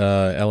interviewed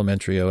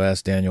Elementary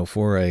OS Daniel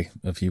Foray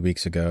a few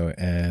weeks ago,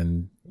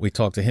 and we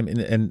talked to him,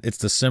 and it's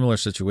the similar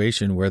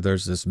situation where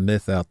there's this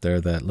myth out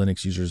there that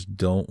Linux users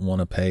don't want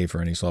to pay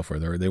for any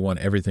software. They want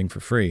everything for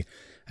free.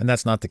 And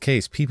that's not the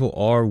case. People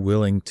are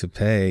willing to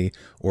pay,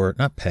 or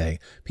not pay.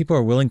 People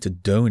are willing to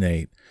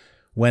donate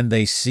when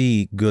they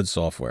see good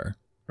software.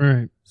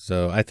 Right.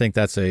 So I think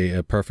that's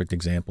a perfect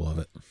example of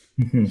it.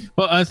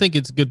 Well, I think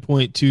it's a good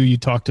point too. You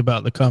talked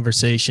about the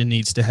conversation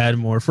needs to have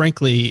more.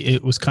 Frankly,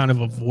 it was kind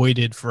of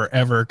avoided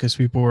forever because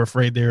people were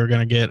afraid they were going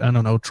to get, I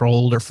don't know,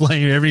 trolled or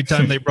flamed every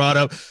time they brought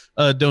up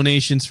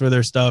donations for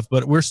their stuff.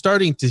 But we're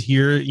starting to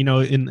hear, you know,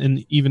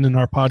 in even in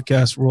our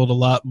podcast world, a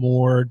lot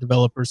more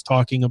developers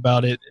talking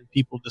about it and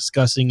people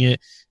discussing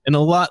it, and a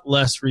lot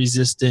less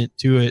resistant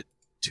to it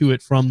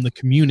from the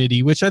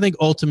community, which I think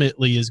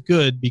ultimately is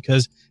good,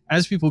 because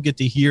as people get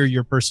to hear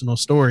your personal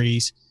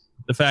stories,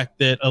 the fact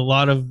that a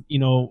lot of, you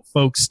know,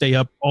 folks stay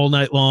up all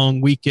night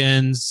long,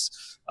 weekends,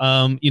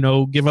 you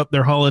know, give up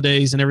their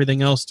holidays and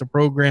everything else to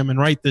program and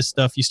write this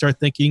stuff, you start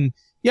thinking,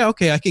 yeah,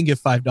 okay, I can give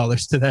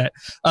 $5 to that,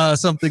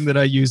 something that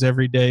I use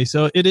every day.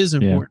 So it is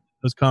important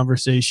those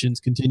conversations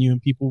continue and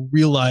people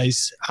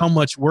realize how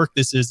much work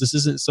this is. This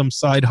isn't some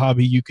side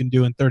hobby you can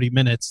do in 30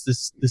 minutes.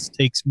 This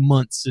takes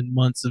months and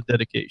months of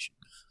dedication.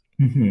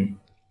 Mm-hmm.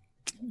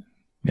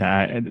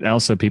 Yeah.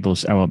 Also,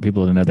 I want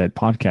people to know that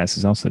podcast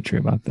is also true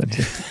about that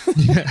too.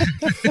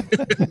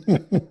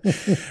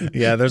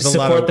 Yeah, there's a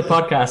lot of support the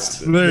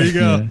podcast. There you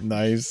go. Yeah.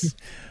 Nice.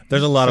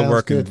 There's a lot of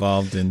work good.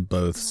 involved in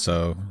both,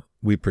 so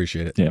we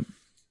appreciate it. Yeah.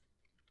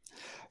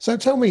 So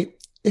tell me,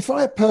 if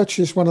I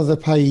purchase one of the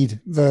paid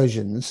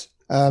versions,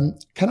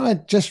 can I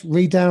just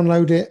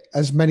re-download it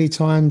as many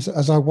times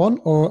as I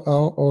want,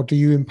 or do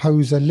you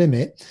impose a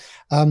limit?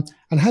 And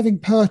having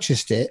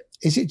purchased it,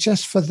 is it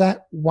just for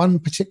that one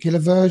particular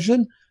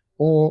version,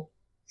 or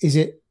is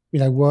it, you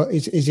know,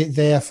 is it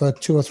there for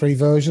 2 or 3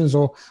 versions,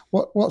 or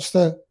what's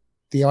the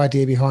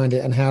idea behind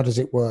it, and how does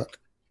it work?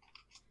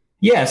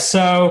 Yeah,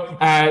 so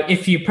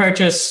if you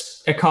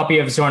purchase a copy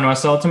of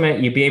ZoranOS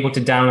Ultimate, you'll be able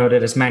to download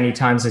it as many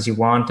times as you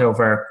want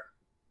over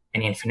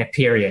an infinite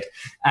period.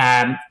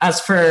 As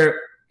for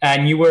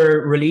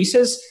newer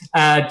releases,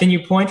 the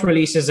new point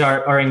releases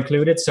are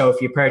included. So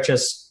if you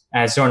purchase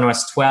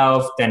ZoranOS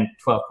 12, then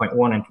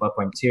 12.1 and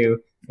 12.2,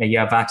 you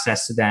have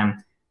access to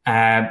them.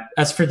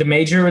 As for the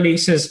major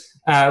releases,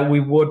 we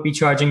would be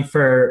charging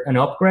for an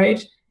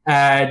upgrade.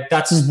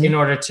 That's in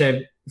order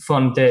to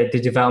fund the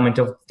development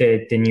of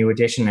the new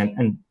edition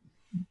and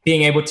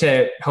being able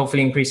to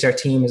hopefully increase our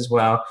team as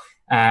well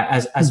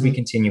as we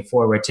continue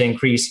forward, to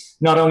increase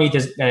not only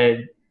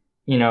the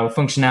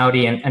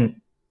functionality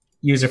and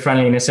user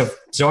friendliness of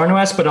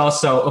ZoranOS, but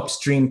also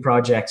upstream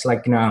projects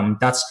like GNOME.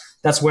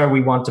 That's where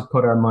we want to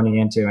put our money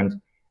into,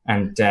 and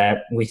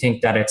we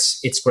think that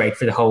it's great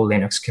for the whole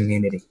Linux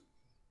community.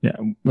 Yeah.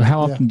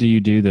 How often do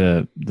you do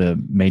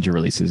the major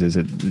releases? Is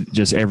it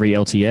just every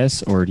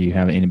LTS, or do you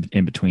have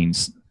in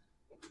betweens?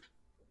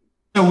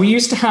 So we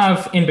used to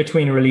have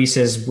in-between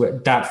releases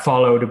that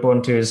followed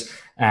Ubuntu's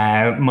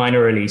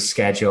minor release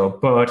schedule,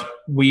 but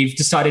we've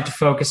decided to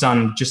focus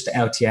on just the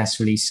LTS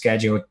release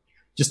schedule,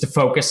 just to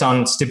focus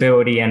on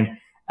stability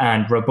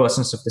and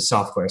robustness of the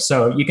software.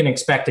 So you can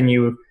expect a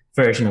new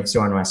version of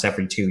ZoranOS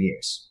every 2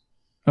 years.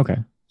 Okay.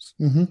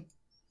 Mm-hmm.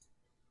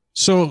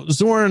 So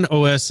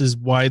ZoranOS is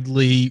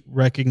widely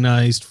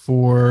recognized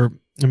for,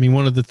 I mean,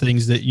 one of the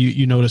things that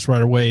you notice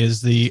right away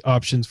is the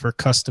options for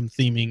custom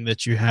theming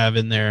that you have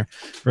in there.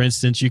 For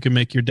instance, you can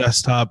make your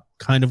desktop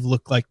kind of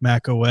look like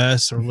Mac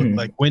OS or look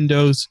like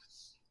Windows.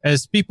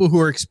 As people who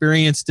are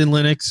experienced in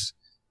Linux,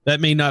 that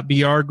may not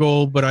be our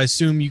goal, but I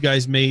assume you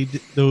guys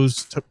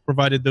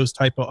provided those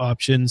type of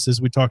options,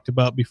 as we talked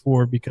about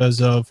before,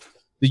 because of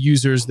the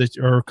users that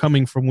are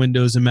coming from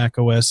Windows and Mac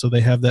OS, so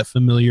they have that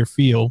familiar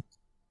feel.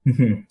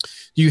 Mm-hmm.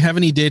 Do you have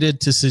any data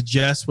to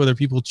suggest whether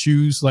people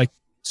choose like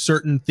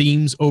certain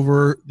themes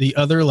over the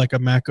other, like a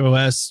Mac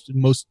OS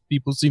most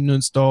people seem to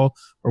install,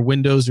 or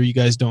Windows, or you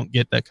guys don't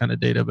get that kind of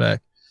data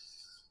back?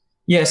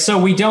 Yeah,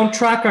 so we don't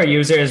track our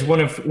users.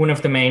 One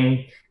of the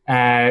main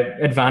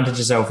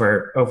advantages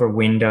over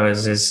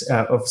Windows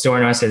of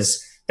ZoranOS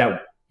is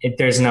that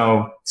there's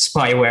no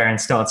spyware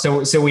installed.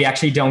 So we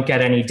actually don't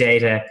get any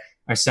data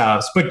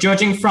ourselves. But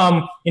judging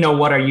from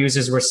what our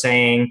users were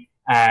saying,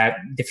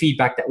 the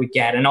feedback that we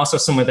get, and also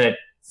some of the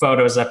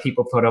photos that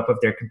people put up of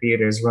their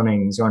computers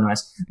running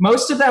ZoranOS,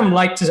 most of them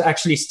like to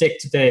actually stick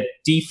to the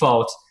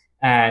default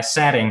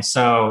settings.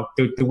 So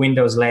the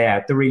Windows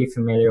layout, they're really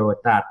familiar with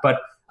that. But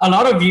a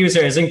lot of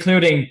users,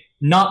 including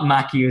not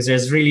Mac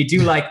users, really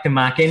do like the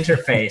Mac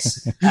interface.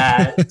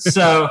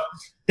 So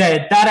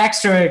that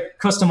extra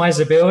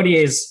customizability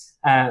is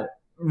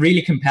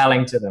really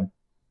compelling to them.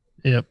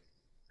 Yep.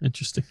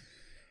 Interesting.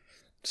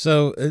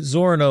 So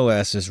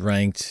ZoranOS is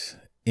ranked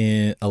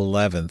in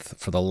 11th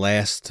for the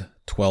last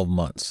 12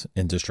 months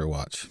in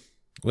DistroWatch,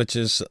 which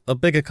is a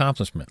big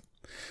accomplishment.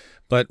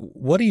 But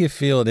what do you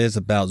feel it is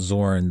about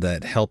Zoran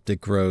that helped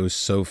it grow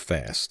so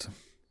fast?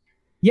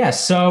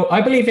 Yes, so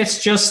I believe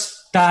it's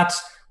just that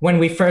when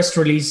we first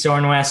released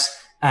ZoranOS,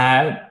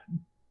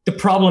 the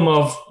problem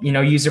of,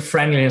 user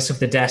friendliness of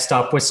the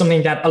desktop was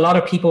something that a lot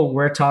of people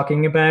were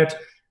talking about,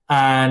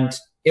 and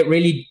it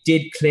really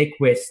did click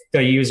with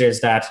the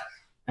users that,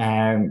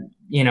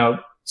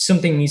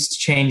 something needs to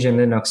change in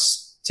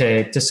Linux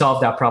to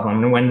solve that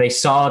problem. And when they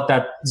saw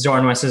that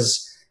Zorin OS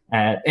is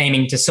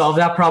aiming to solve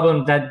that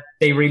problem, that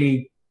they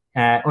really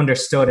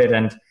understood it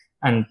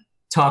and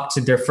talked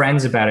to their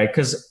friends about it.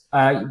 Because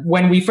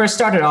when we first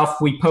started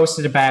off, we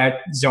posted about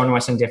Zorin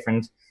OS in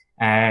different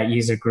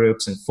user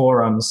groups and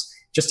forums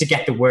just to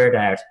get the word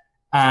out.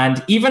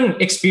 And even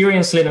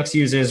experienced Linux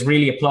users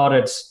really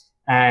applauded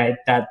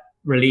that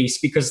release,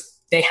 because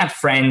they had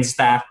friends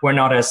that were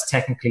not as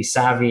technically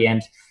savvy,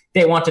 and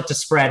they wanted to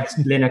spread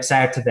Linux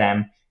out to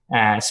them,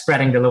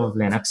 spreading the love of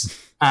Linux.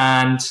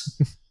 And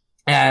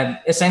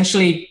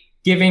essentially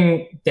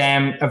giving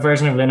them a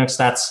version of Linux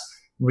that's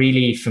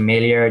really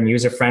familiar and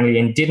user-friendly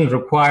and didn't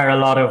require a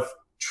lot of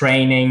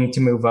training to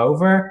move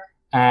over,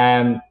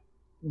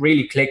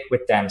 really clicked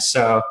with them.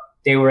 So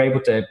they were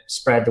able to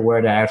spread the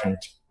word out, and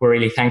we're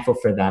really thankful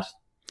for that.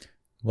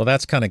 Well,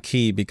 that's kind of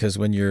key, because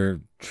when you're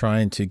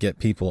trying to get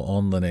people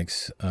on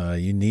Linux,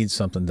 you need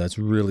something that's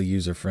really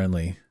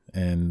user-friendly.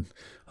 And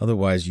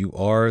otherwise, you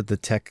are the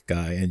tech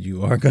guy, and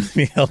you are going to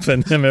be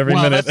helping him every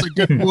minute. That's a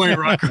good point,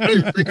 Rock. I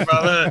didn't think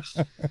about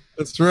that.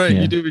 That's right.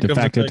 Yeah, you do become de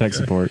facto the tech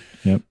support.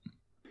 Yep.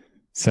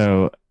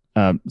 So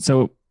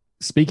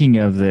speaking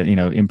of the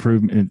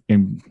improvement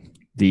in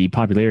the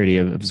popularity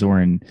of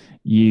Zorin,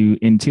 you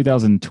in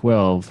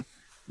 2012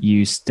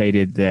 you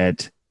stated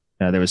that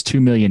there was 2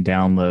 million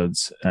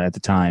downloads at the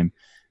time.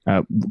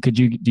 Do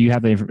you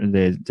have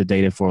the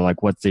data for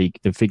like what the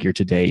figure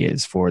today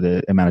is for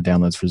the amount of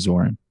downloads for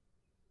Zorin?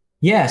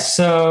 Yes.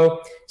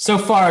 So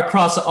far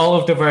across all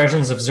of the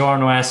versions of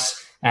Zorin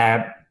OS,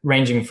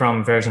 ranging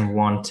from version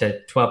 1 to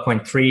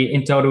 12.3,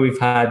 in total we've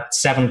had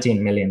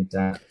 17 million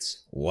downloads.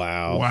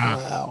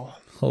 Wow.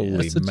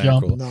 Holy That's a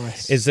mackerel. jump.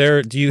 Nice.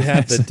 Do you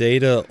have the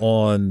data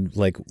on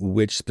like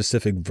which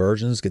specific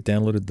versions get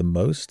downloaded the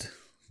most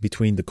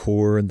between the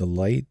core and the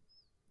light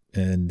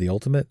and the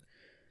ultimate?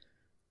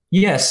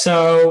 Yes.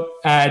 So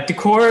the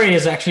core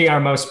is actually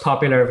our most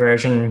popular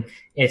version.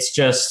 It's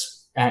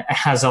just it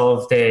has all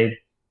of the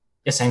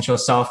essential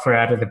software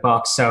out of the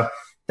box. So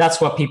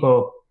that's what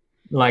people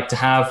like to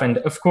have. And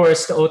of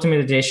course, the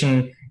Ultimate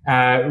Edition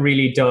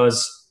really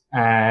does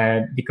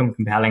become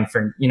compelling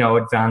for,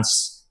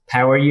 advanced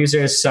power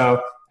users.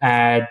 So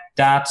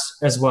that,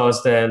 as well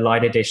as the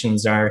light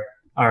editions, are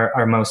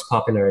our most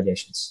popular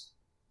editions.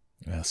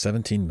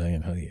 17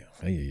 million. Oh,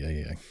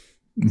 yeah.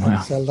 Wow.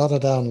 That's a lot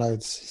of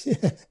downloads.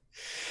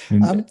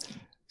 Yeah.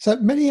 So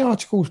many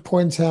articles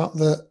point out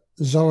that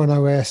Zorin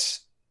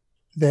OS,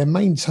 their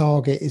main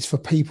target is for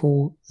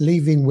people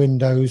leaving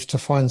Windows to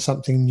find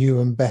something new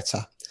and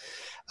better.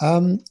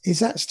 Is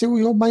that still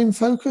your main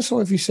focus, or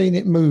have you seen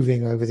it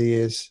moving over the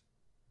years?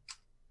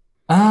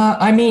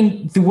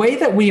 The way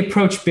that we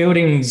approach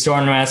building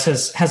Zorin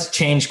OS has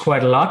changed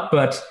quite a lot,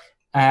 but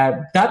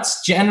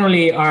that's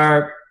generally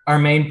our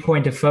main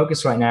point of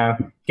focus right now,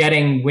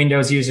 getting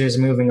Windows users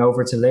moving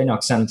over to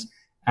Linux. And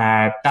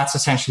that's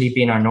essentially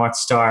been our North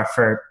Star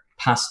for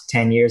past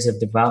 10 years of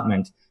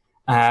development.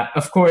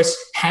 Of course,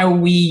 how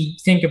we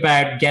think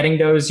about getting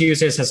those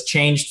users has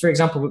changed. For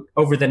example,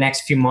 over the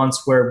next few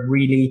months, we're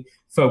really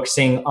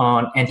focusing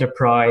on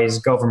enterprise,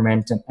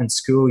 government, and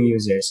school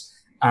users.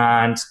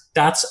 And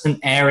that's an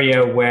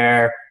area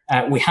where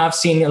we have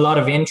seen a lot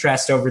of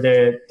interest over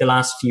the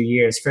last few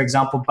years. For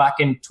example, back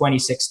in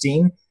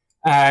 2016,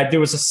 there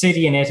was a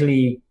city in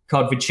Italy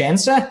called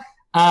Vicenza,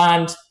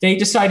 and they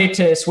decided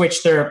to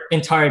switch their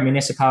entire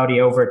municipality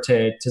over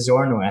to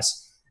Zorin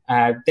OS.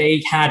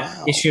 They had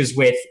issues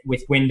with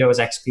Windows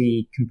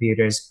XP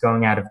computers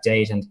going out of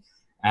date, and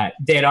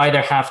they'd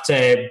either have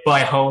to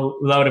buy a whole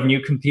load of new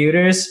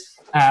computers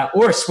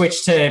or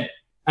switch to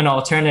an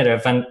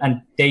alternative.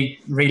 And they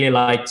really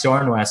liked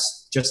Zorin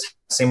OS, just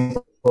how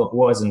simple it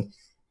was.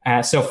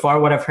 And so far,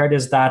 what I've heard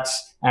is that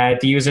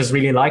the users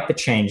really like the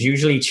change.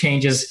 Usually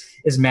change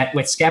is met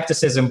with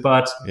skepticism,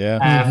 but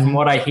from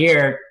what I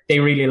hear, they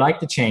really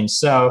like the change.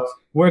 So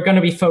we're going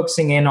to be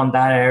focusing in on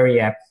that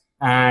area.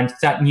 And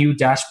that new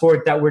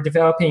dashboard that we're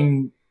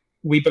developing,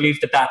 we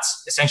believe that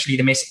that's essentially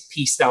the missing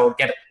piece that will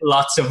get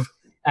lots of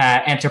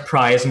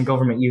enterprise and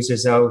government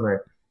users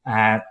over.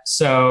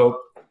 So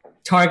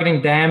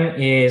targeting them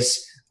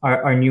is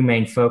our new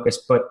main focus,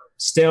 but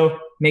still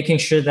making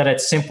sure that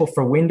it's simple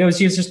for Windows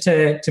users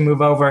to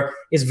move over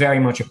is very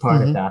much a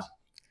part of that.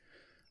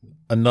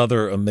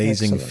 Another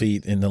amazing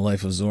feat in the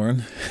life of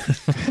Zorin.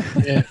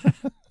 Yeah.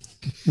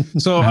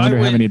 So I wonder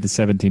how many of the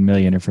 17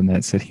 million are from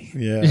that city.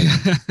 Yeah.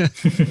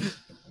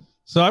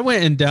 So I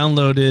went and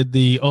downloaded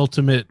the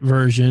Ultimate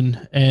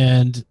version,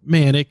 and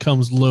man, it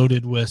comes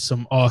loaded with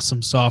some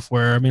awesome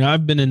software. I mean,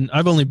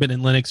 I've only been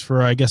in Linux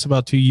for, I guess,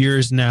 about 2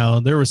 years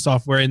now. There was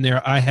software in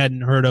there I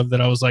hadn't heard of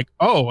that I was like,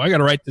 oh, I got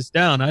to write this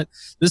down.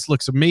 This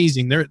looks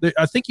amazing.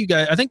 I think the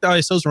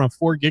ISO is around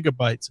 4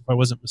 gigabytes, if I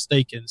wasn't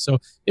mistaken. So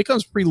it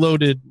comes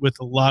preloaded with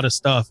a lot of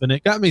stuff, and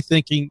it got me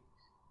thinking,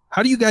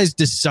 how do you guys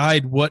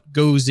decide what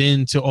goes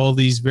into all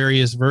these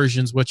various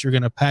versions, what you're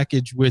going to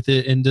package with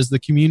it? And does the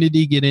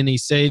community get any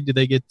say? Do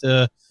they get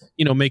to,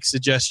 make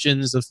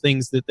suggestions of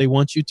things that they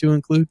want you to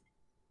include?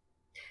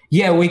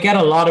 Yeah, we get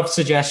a lot of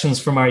suggestions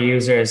from our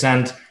users,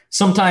 and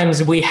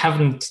sometimes we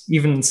haven't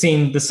even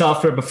seen the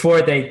software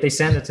before they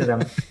send it to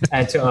them,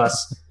 to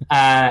us.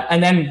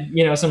 And then,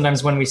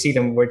 sometimes when we see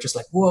them, we're just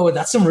like, whoa,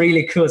 that's some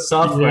really cool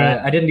software.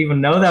 Yeah. I didn't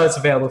even know that was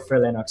available for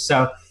Linux.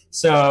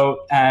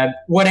 So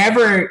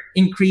whatever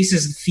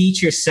increases the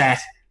feature set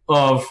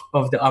of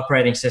the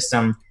operating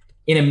system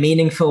in a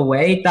meaningful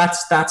way,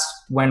 that's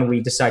when we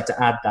decide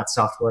to add that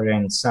software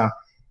in. So,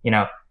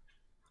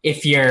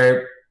 if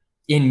you're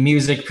in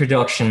music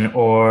production,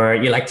 or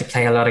you like to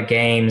play a lot of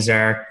games,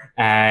 or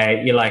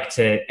you like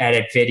to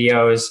edit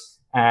videos,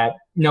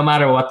 no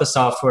matter what the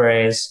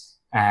software is,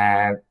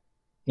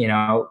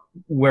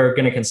 we're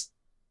going to consider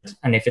it.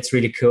 And if it's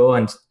really cool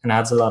and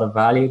adds a lot of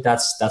value,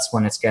 that's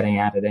when it's getting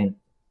added in.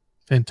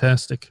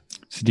 Fantastic.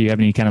 So do you have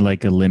any kind of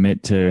like a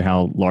limit to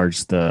how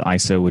large the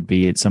ISO would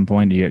be at some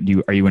point?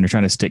 Are you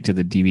trying to stick to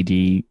the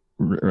DVD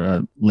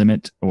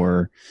limit,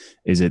 or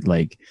is it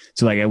like,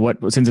 so like at what,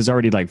 since it's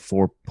already like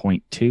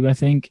 4.2, I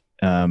think,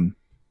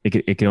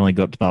 it could only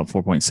go up to about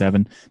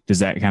 4.7. Does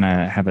that kind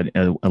of have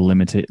a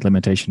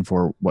limitation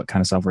for what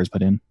kind of software is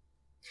put in?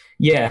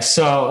 Yeah.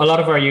 So a lot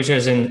of our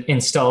users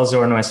install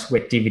ZoranOS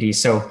with DVD.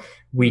 So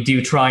we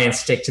do try and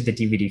stick to the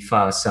DVD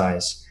file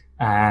size.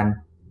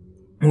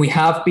 We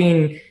have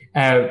been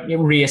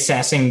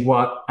reassessing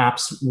what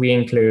apps we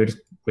include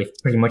with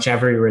pretty much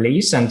every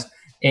release. And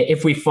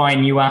if we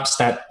find new apps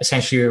that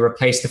essentially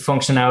replace the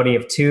functionality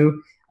of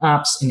two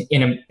apps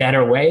in a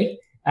better way,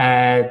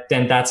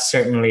 then that's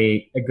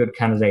certainly a good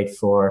candidate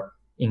for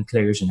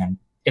inclusion. And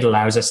it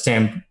allows us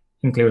to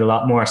include a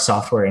lot more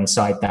software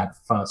inside that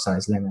file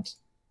size limit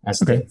as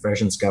the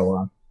versions go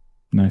on.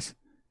 Nice.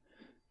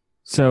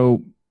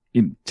 So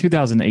in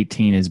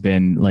 2018 has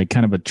been like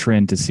kind of a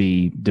trend to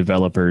see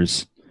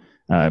developers,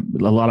 a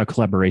lot of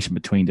collaboration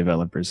between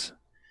developers.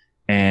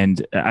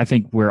 And I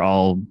think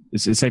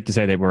it's safe to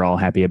say that we're all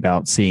happy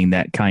about seeing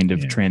that kind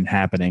of trend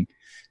happening.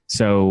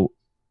 So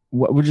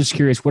we're just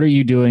curious, what are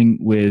you doing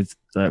with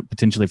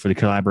potentially for the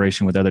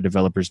collaboration with other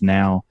developers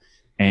now?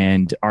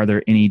 And are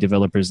there any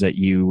developers that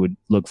you would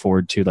look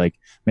forward to, like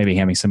maybe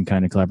having some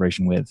kind of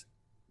collaboration with?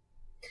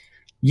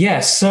 Yeah.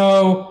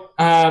 So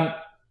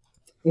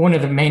one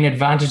of the main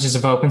advantages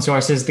of open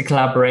source is the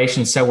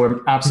collaboration. So we're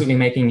absolutely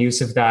making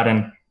use of that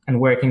and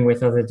working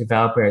with other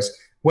developers.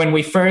 When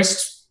we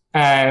first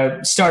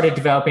started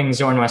developing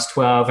ZoranOS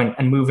 12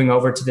 and moving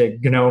over to the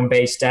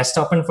GNOME-based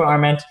desktop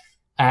environment,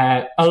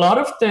 a lot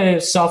of the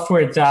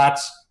software that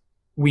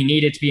we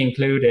needed to be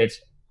included,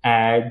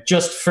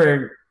 just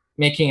for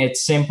making it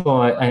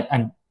simple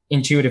and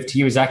intuitive to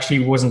use, actually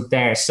wasn't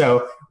there.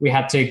 So we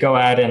had to go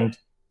out and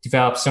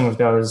develop some of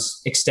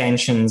those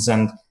extensions,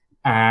 and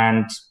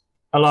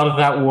a lot of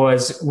that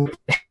was with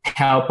the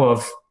help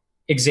of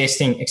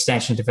existing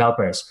extension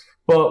developers.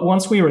 But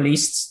once we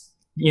released,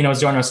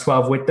 ZoranOS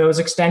 12 with those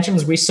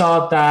extensions, we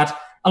saw that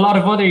a lot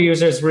of other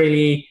users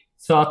really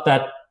thought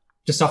that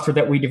the software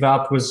that we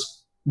developed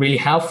was really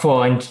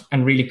helpful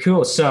and really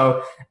cool.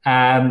 So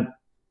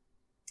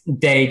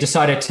they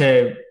decided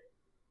to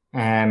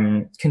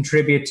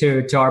contribute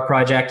to our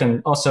project,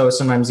 and also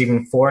sometimes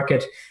even fork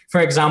it.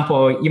 For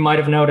example, you might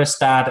have noticed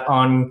that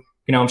on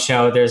GNOME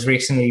Shell, there's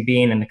recently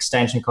been an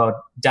extension called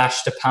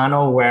Dash to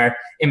Panel, where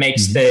it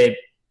makes the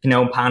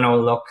GNOME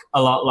panel look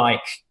a lot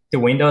like the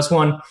Windows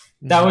one.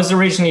 That was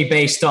originally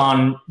based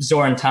on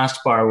Zorin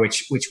Taskbar,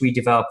 which we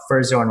developed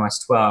for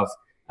ZoranOS 12.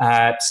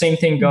 Same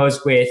thing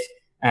goes with,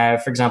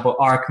 for example,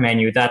 Arc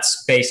Menu.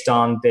 That's based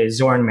on the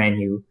Zorin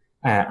Menu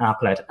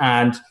applet.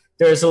 And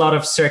there's a lot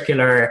of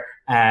circular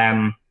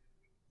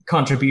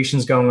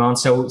contributions going on.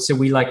 So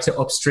we like to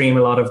upstream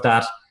a lot of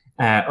that,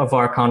 of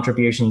our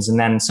contributions. And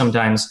then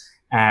sometimes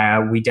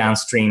we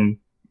downstream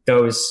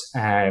those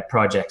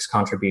projects'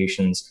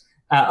 contributions.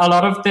 A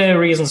lot of the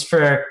reasons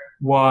for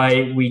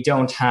why we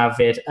don't have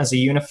it as a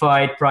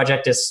unified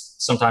project is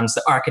sometimes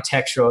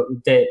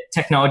the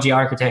technology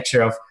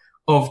architecture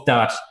of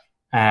that,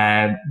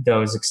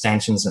 those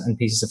extensions and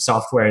pieces of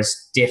software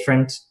is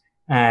different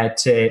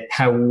to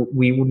how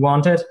we would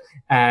want it.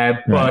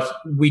 But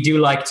we do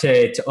like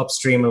to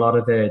upstream a lot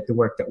of the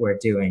work that we're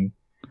doing.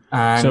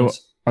 And so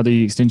are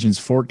the extensions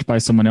forked by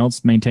someone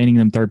else maintaining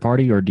them third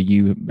party, or do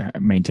you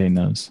maintain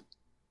those?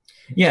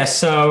 Yeah,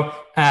 so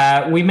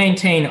we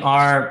maintain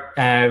our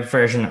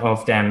version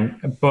of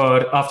them,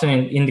 but often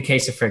in the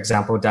case of, for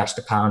example, Dash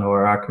to Panel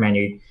or Arc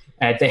Menu,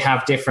 they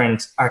have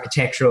different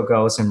architectural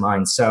goals in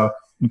mind. So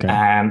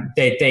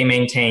they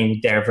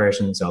maintain their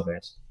versions of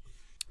it.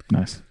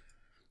 Nice.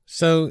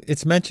 So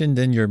it's mentioned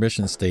in your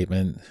mission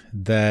statement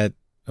that,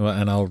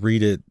 and I'll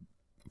read it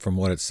from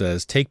what it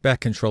says, take back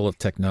control of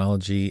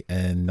technology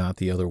and not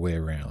the other way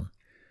around.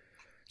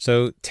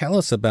 So tell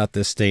us about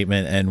this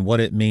statement and what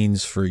it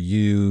means for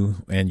you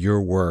and your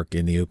work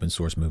in the open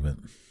source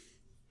movement.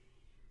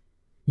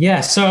 Yeah,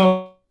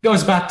 so it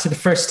goes back to the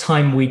first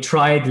time we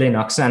tried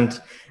Linux,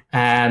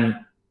 and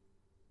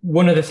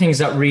one of the things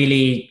that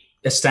really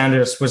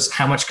astounded us was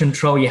how much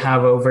control you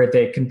have over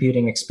the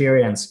computing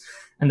experience.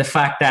 And the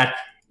fact that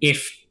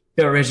if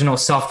the original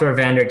software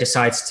vendor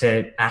decides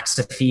to axe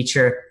a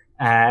feature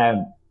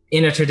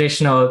in a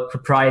traditional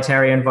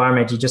proprietary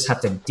environment, you just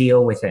have to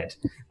deal with it.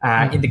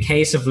 In the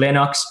case of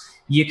Linux,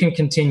 you can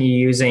continue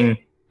using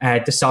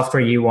the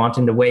software you want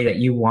in the way that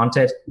you want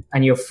it,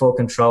 and you have full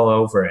control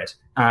over it.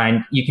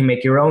 And you can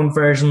make your own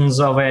versions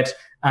of it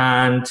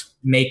and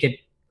make it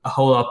a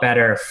whole lot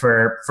better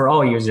for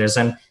all users.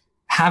 And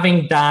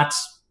having that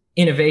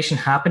innovation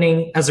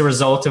happening as a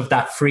result of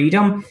that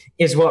freedom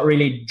is what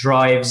really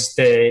drives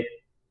the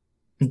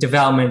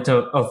development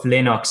of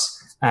Linux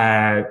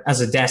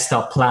as a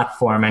desktop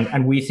platform.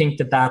 And we think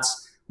that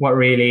that's what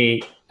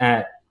really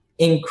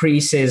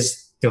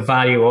increases the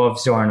value of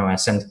Zorin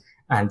OS.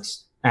 And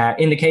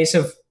in the case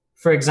of,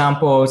 for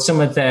example, some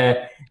of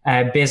the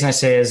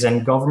businesses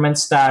and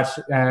governments that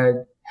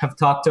have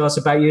talked to us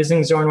about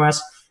using Zorin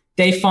OS,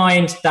 they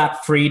find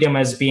that freedom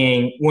as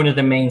being one of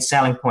the main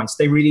selling points.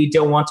 They really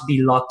don't want to be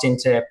locked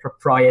into a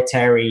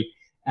proprietary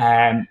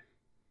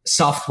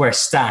software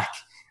stack.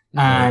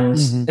 And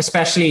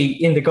especially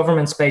in the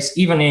government space,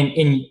 even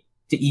in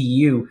the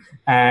EU,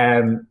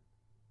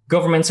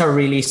 governments are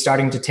really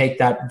starting to take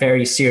that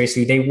very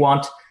seriously. They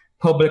want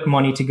public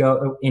money to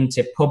go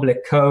into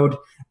public code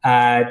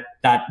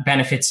that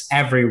benefits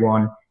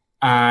everyone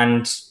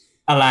and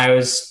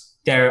allows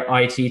their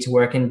IT to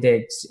work in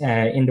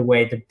the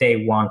way that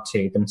they want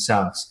to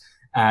themselves.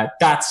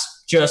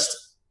 That's just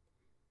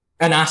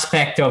an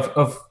aspect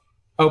of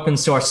open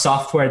source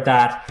software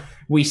that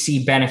we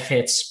see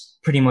benefits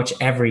pretty much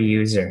every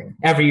user.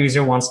 Every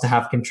user wants to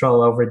have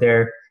control over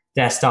their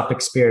desktop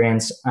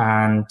experience,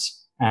 and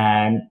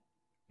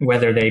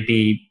whether they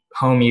be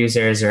home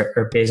users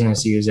or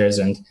business users,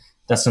 and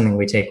that's something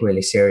we take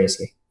really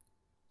seriously.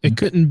 It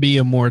couldn't be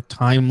a more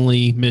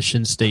timely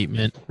mission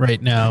statement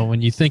right now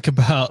when you think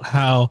about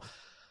how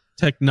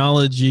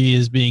technology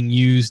is being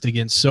used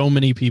against so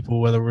many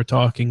people, whether we're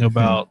talking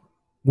about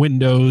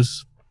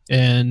Windows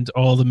and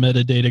all the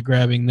metadata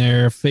grabbing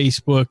there,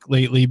 Facebook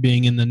lately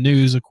being in the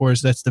news, of course,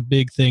 that's the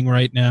big thing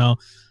right now.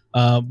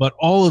 But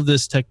all of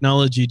this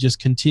technology just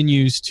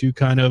continues to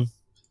kind of,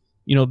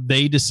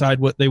 they decide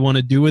what they want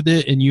to do with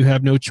it, and you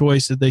have no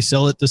choice. If they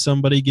sell it to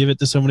somebody, give it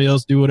to somebody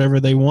else, do whatever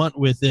they want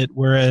with it.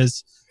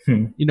 Whereas,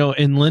 in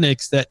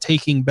Linux, that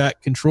taking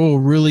back control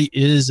really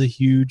is a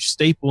huge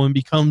staple and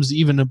becomes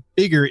even a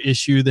bigger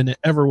issue than it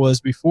ever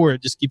was before.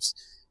 It just keeps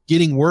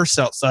getting worse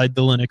outside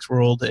the Linux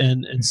world.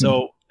 And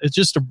so it's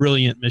just a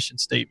brilliant mission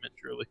statement,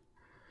 truly.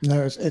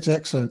 No, it's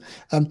excellent.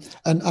 And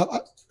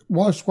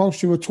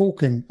whilst you were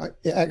talking,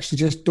 it actually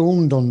just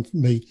dawned on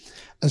me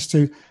as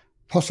to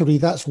possibly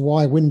that's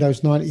why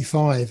Windows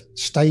 95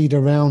 stayed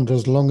around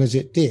as long as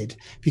it did,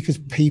 because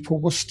people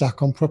were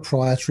stuck on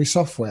proprietary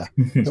software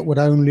that would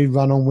only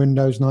run on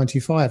Windows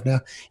 95.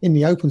 Now, in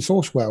the open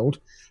source world,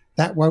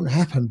 that won't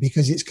happen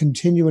because it's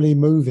continually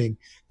moving.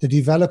 The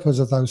developers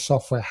of those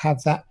software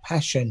have that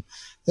passion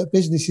that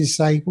businesses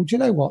say, well, do you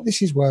know what?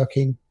 This is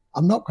working.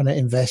 I'm not going to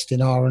invest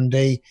in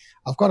R&D.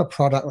 I've got a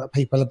product that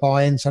people are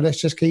buying, so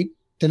let's just keep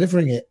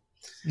delivering it.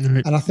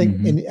 And I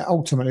think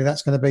ultimately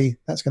that's going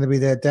to be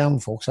their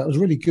downfall. So it was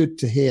really good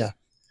to hear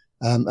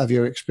of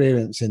your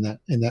experience in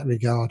that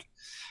regard.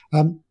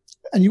 And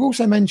you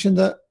also mentioned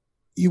that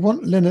you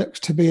want Linux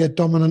to be a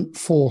dominant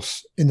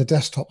force in the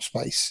desktop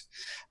space,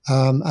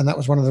 and that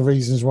was one of the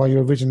reasons why you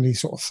originally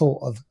sort of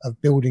thought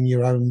of building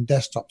your own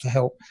desktop to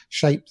help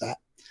shape that.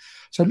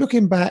 So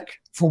looking back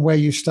from where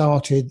you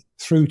started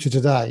through to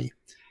today,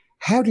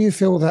 how do you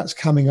feel that's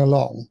coming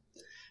along?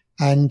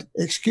 And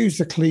excuse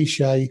the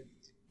cliche,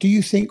 do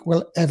you think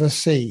we'll ever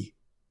see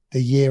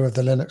the year of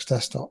the Linux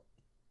desktop?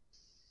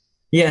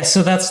 Yeah,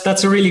 so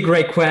that's a really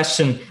great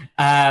question.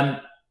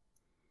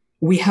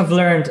 We have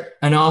learned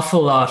an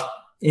awful lot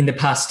in the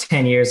past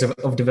 10 years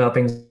of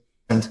developing.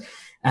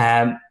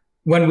 And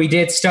when we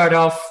did start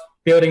off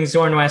building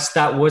Zorin OS,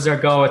 that was our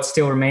goal. It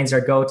still remains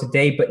our goal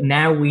today. But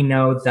now we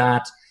know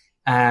that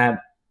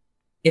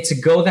it's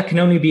a goal that can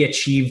only be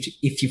achieved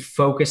if you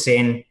focus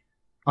in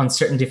on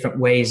certain different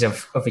ways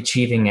of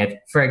achieving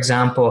it. For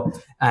example,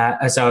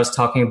 as I was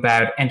talking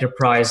about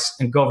enterprise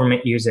and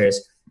government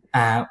users,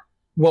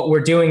 what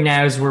we're doing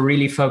now is we're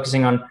really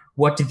focusing on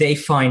what do they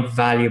find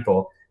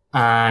valuable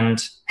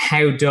and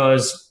how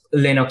does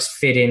Linux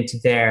fit into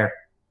their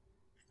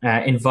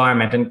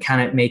environment and can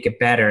it make it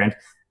better? And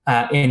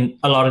in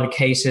a lot of the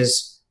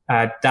cases,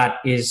 that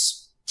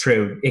is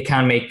true. It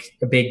can make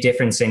a big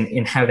difference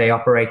in how they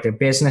operate their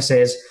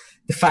businesses.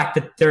 The fact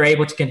that they're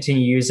able to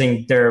continue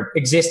using their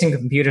existing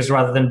computers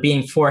rather than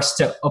being forced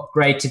to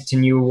upgrade to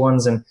newer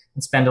ones and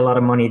spend a lot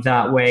of money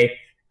that way.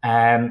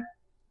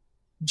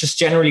 Just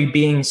generally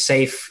being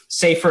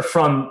safer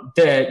from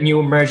the new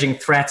emerging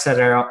threats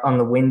that are on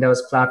the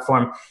Windows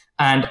platform.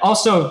 And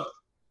also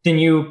the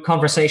new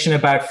conversation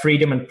about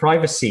freedom and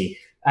privacy.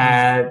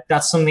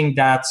 That's something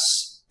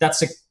that's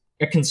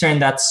a concern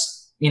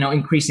that's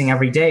increasing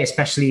every day,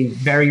 especially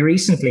very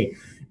recently.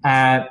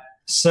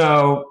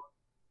 So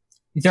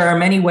there are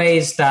many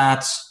ways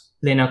that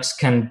Linux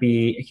can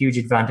be a huge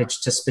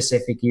advantage to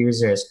specific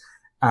users.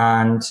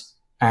 And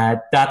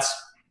that's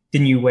the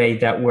new way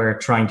that we're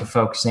trying to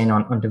focus in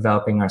on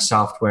developing our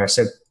software.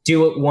 So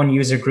do it one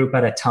user group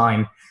at a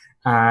time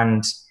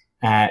and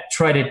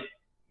try to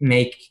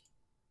make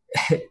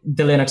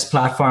the Linux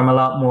platform a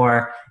lot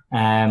more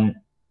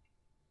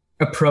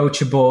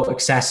approachable,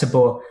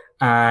 accessible,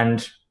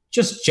 and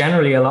just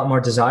generally a lot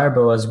more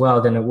desirable as well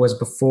than it was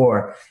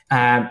before.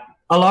 A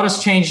lot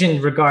has changed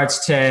in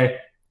regards to,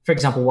 for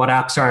example, what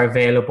apps are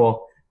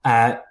available.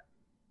 10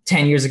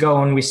 years ago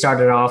when we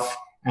started off,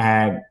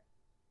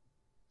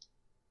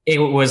 it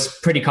was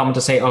pretty common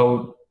to say,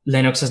 oh,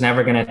 Linux is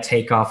never going to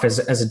take off as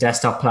a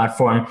desktop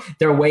platform.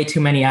 There are way too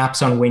many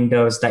apps on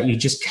Windows that you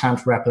just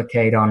can't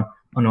replicate on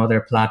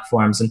other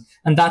platforms.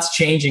 And that's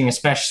changing,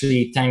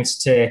 especially thanks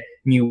to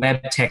new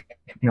web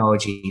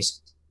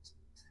technologies.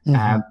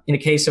 In the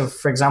case of,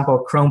 for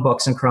example,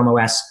 Chromebooks and Chrome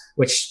OS,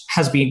 which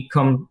has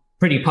become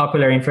pretty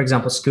popular in, for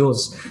example,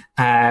 schools,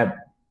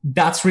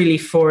 that's really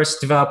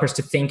forced developers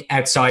to think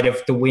outside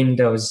of the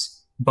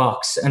Windows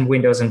box and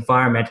Windows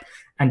environment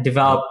and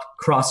develop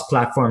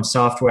cross-platform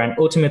software. And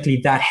ultimately,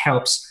 that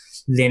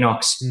helps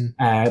Linux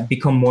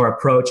become more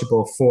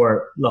approachable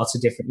for lots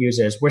of different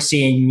users. We're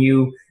seeing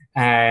new,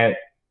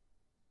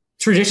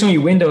 traditionally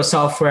Windows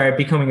software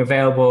becoming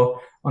available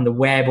on the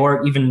web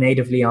or even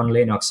natively on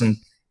Linux.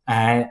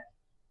 And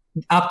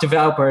app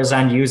developers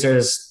and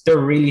users, they're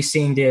really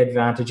seeing the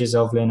advantages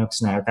of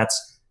Linux now.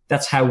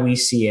 That's how we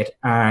see it.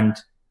 And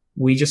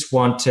we just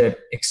want to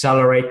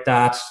accelerate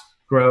that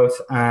growth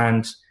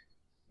and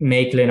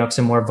make Linux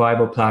a more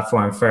viable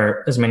platform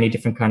for as many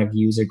different kind of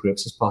user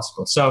groups as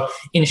possible. So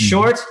in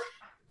short,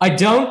 I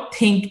don't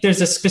think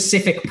there's a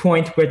specific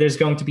point where there's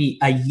going to be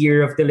a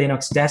year of the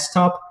Linux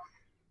desktop,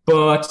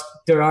 but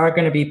there are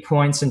going to be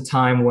points in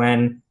time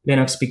when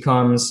Linux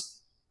becomes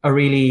a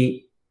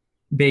really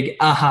big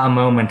aha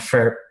moment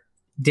for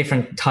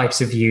different types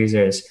of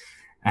users.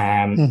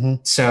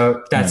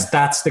 So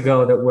that's the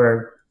goal that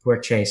we're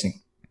chasing.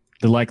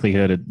 The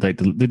likelihood of like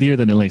the year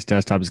that Linux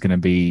desktop is going to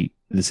be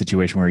the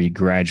situation where you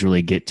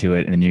gradually get to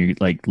it and you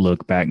like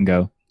look back and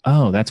go,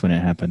 oh, that's when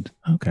it happened.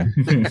 Okay.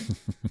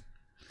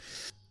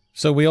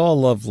 So we all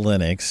love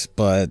Linux,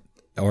 but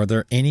is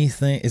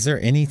there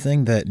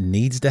anything that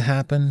needs to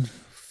happen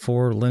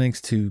for Linux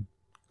to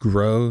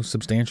grow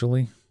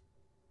substantially?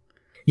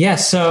 Yeah.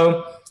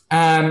 So,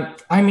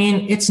 I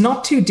mean, it's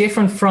not too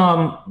different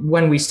from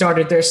when we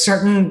started. There's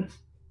certain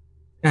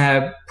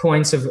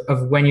points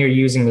of when you're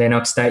using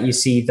Linux that you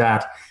see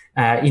that,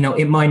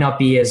 it might not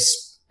be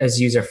as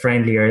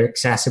user-friendly or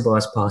accessible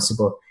as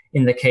possible.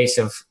 In the case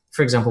of,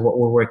 for example, what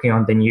we're working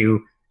on, the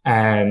new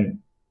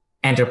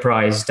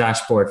enterprise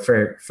dashboard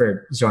for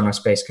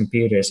Zornos-based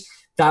computers.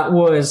 That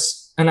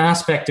was an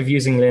aspect of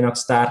using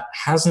Linux that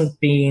hasn't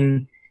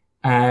been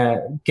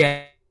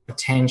getting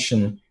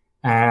attention.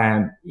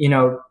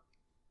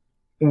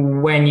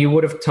 When you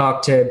would have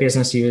talked to a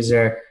business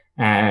user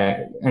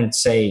and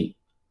say,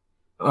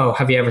 oh,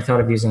 have you ever thought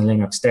of using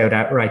Linux? They would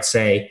outright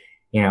say,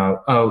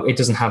 oh, it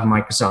doesn't have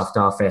Microsoft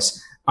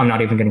Office. I'm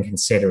not even going to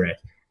consider it.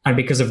 And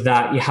because of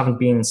that, you haven't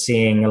been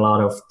seeing a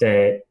lot of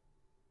the,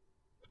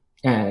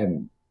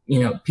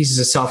 pieces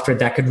of software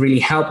that could really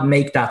help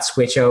make that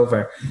switch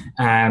over.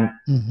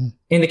 In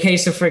the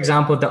case of, for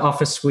example, the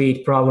Office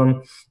Suite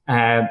problem,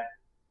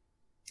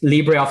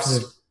 LibreOffice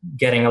is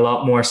getting a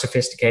lot more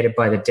sophisticated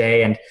by the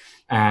day, and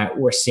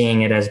we're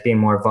seeing it as being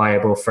more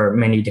viable for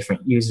many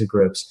different user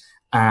groups.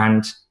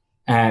 And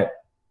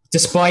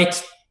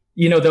despite,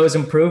 those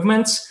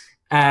improvements,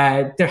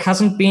 there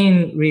hasn't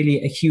been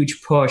really a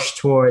huge push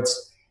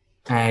towards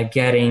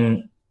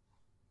getting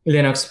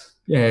Linux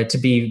to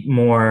be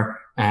more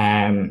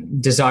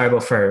desirable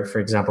for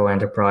example,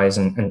 enterprise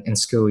and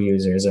school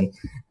users.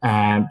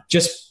 And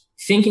just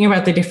thinking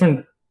about the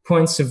different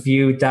points of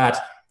view that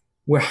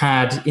were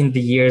had in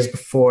the years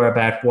before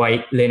about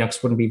why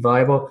Linux wouldn't be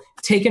viable,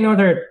 take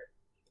another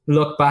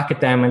look back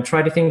at them and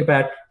try to think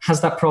about,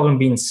 has that problem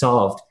been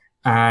solved?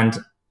 And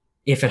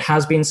if it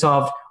has been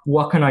solved,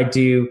 what can I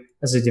do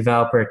as a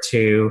developer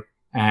to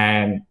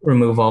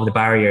remove all the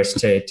barriers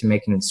to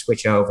making the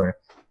switch over?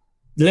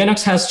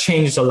 Linux has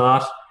changed a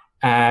lot,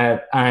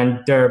 and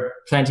there are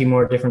plenty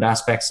more different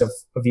aspects of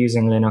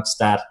using Linux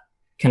that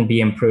can be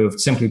improved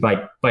simply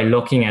by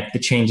looking at the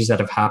changes that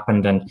have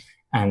happened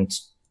and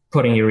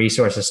putting your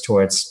resources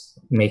towards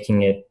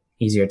making it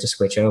easier to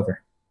switch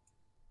over.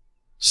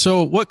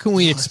 So what can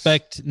we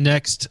expect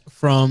next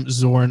from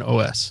Zorin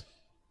OS?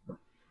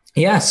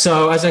 Yeah,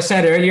 so as I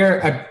said earlier,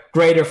 a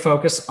greater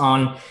focus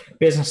on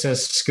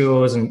businesses,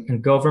 schools,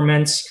 and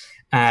governments.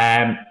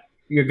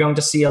 You're going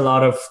to see a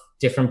lot of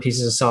different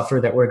pieces of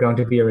software that we're going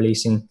to be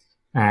releasing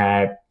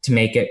to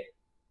make it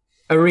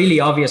a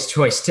really obvious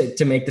choice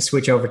to make the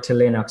switch over to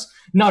Linux.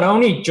 Not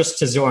only just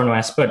to Zorin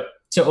OS, but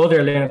to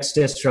other Linux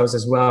distros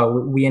as well.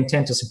 We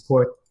intend to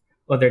support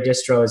other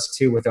distros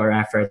too with our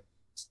efforts.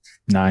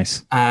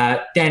 Nice.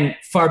 Then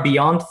far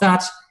beyond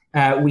that,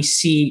 we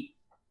see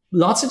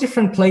lots of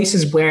different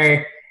places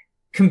where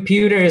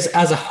computers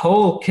as a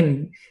whole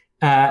can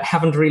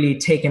haven't really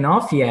taken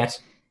off yet.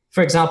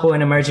 For example,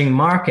 in emerging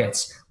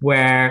markets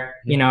where,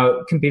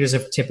 computers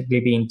have typically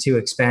been too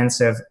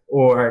expensive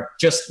or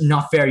just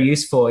not very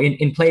useful.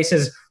 In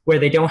places where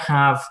they don't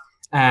have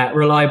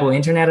reliable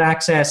internet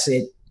access,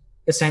 it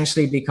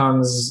essentially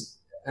becomes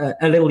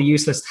a little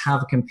useless to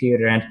have a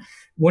computer. And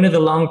one of the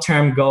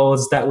long-term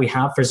goals that we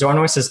have for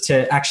ZornOS is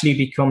to actually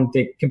become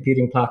the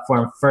computing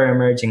platform for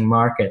emerging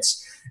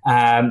markets.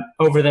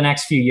 Over the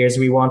next few years,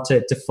 we want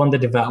to fund the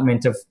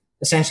development of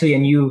essentially a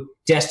new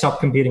desktop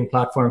computing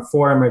platform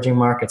for emerging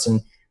markets.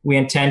 And we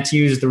intend to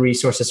use the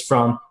resources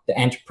from the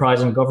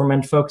enterprise and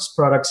government-focused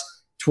products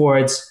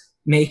towards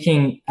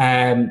making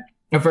a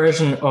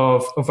version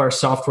of our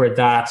software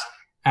that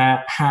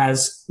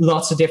has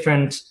lots of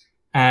different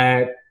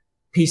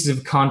pieces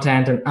of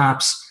content and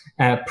apps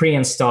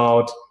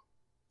pre-installed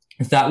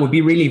that would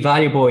be really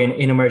valuable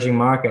in emerging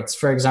markets.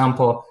 For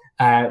example,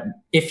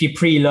 if you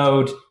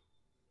preload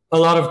a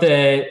lot of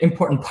the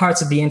important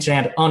parts of the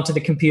internet onto the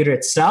computer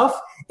itself,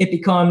 it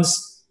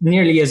becomes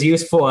nearly as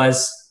useful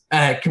as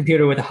a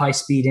computer with a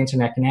high-speed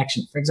internet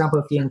connection. For example,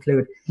 if you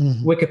include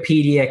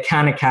Wikipedia,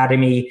 Khan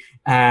Academy,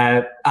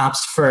 apps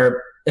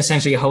for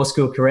essentially a whole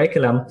school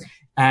curriculum,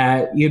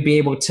 you'd be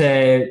able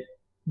to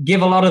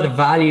give a lot of the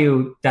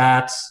value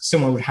that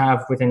someone would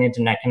have with an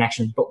internet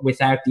connection, but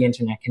without the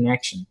internet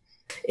connection.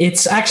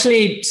 It's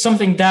actually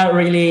something that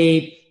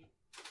really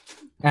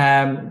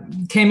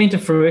came into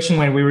fruition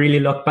when we really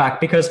look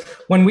back, because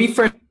when we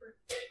first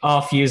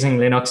off using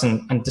Linux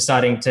and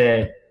deciding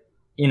to,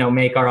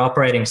 make our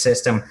operating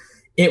system,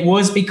 it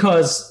was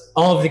because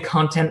all of the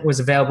content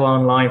was available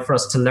online for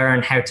us to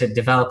learn how to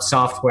develop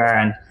software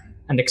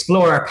and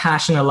explore our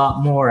passion a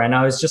lot more. And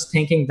I was just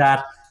thinking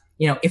that,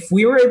 if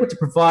we were able to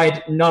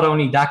provide not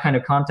only that kind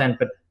of content,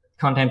 but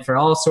content for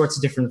all sorts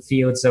of different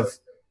fields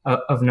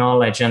of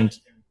knowledge, and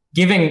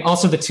giving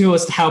also the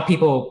tools to how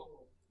people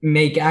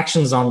make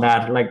actions on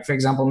that, like, for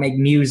example, make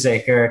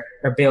music or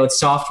build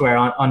software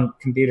on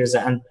computers,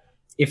 and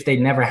if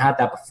they'd never had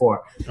that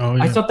before.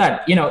 I thought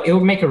that, it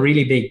would make a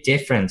really big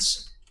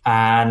difference.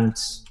 And,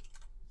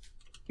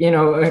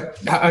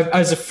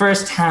 as a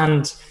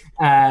firsthand,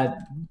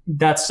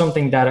 that's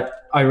something that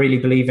I really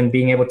believe in,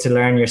 being able to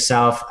learn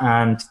yourself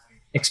and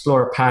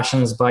explore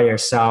passions by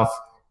yourself,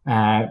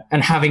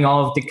 and having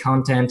all of the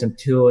content and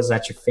tools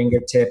at your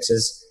fingertips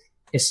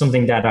is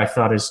something that I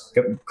thought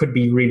could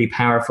be really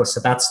powerful. So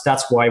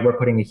that's why we're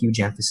putting a huge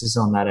emphasis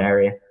on that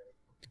area.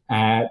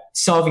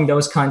 Solving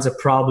those kinds of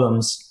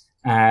problems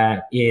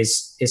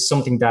is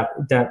something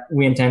that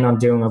we intend on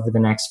doing over the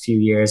next few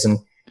years, and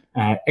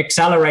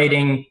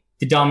accelerating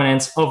the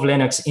dominance of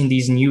Linux in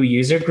these new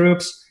user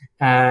groups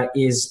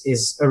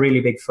is a really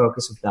big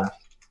focus of that.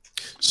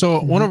 So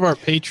one of our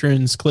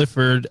patrons,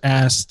 Clifford,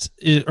 asked,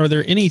 are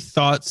there any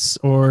thoughts,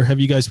 or have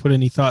you guys put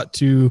any thought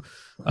to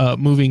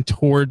moving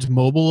towards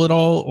mobile at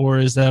all, or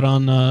is that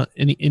on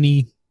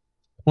any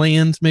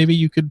plans maybe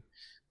you could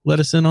let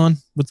us in on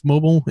with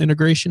mobile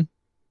integration?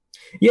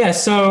 Yeah,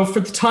 so for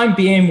the time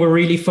being, we're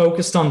really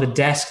focused on the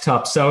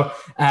desktop. So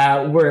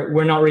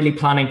we're not really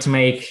planning to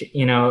make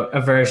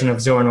a version of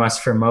ZornOS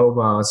for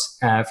mobiles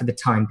for the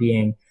time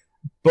being.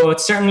 But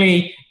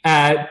certainly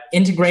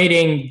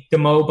integrating the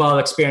mobile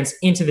experience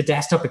into the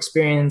desktop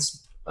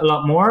experience a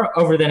lot more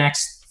over the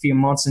next few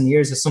months and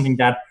years is something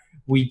that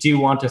we do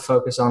want to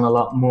focus on a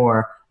lot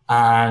more.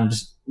 And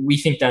we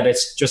think that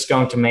it's just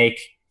going to make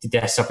the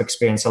desktop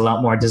experience a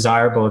lot more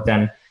desirable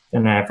than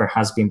it ever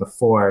has been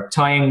before.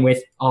 Tying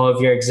with all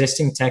of your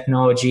existing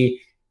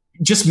technology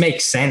just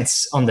makes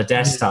sense on the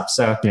desktop.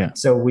 So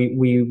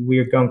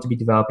we're going to be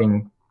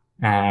developing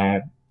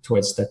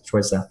towards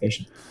that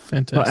vision.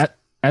 Fantastic. Well,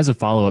 as a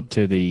follow-up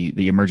to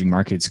the emerging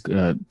markets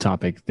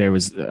topic,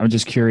 I'm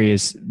just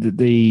curious,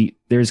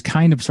 there's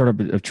kind of sort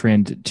of a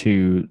trend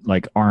to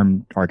like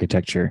ARM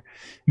architecture.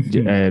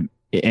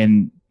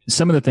 And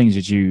some of the things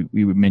that you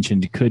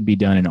mentioned could be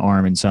done in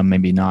ARM and some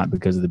maybe not,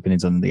 because it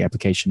depends on the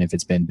application, if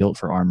it's been built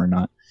for ARM or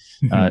not.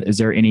 Is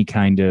there any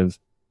kind of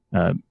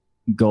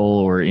goal,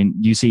 or do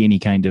you see any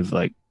kind of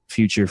like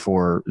future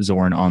for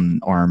Zorn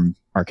on ARM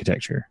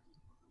architecture?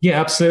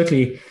 Yeah,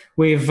 absolutely.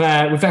 We've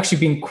actually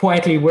been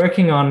quietly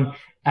working on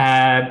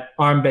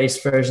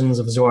ARM-based versions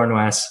of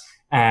ZornOS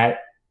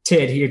to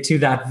adhere to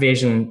that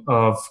vision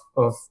of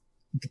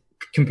the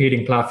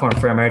computing platform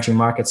for emerging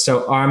markets.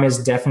 So ARM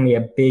is definitely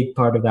a big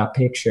part of that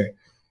picture.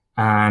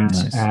 And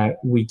nice.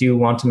 We do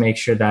want to make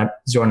sure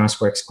that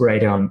ZornOS works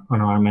great on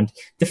ARM. And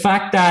the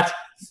fact that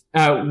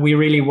we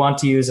really want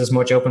to use as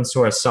much open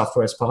source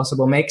software as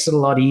possible makes it a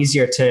lot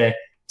easier to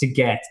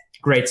get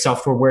great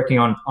software working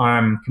on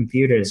ARM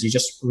computers. You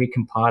just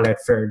recompile it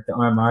for the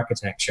ARM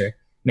architecture,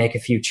 make a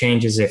few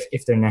changes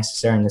if they're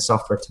necessary in the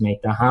software to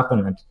make that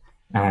happen.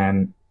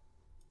 And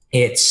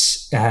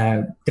it's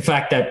the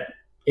fact that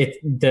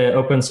the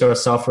open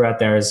source software out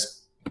there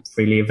is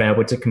freely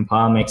available to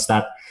compile makes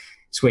that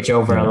switch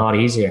over a lot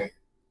easier.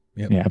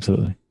 Yep. Yeah,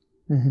 absolutely.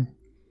 Mm-hmm.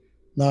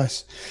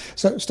 Nice.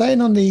 So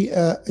staying on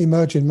the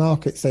emerging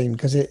market theme,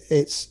 because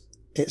it's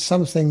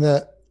something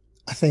that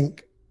I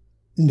think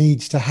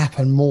needs to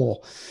happen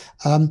more.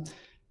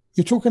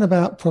 you're talking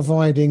about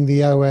providing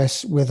the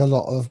OS with a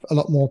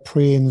lot more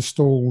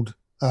pre-installed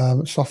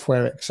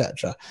software,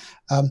 etc.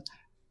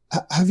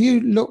 Have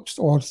you looked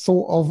or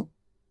thought of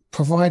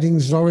providing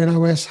Zorin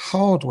OS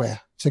hardware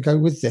to go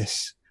with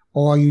this,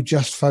 or are you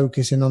just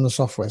focusing on the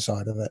software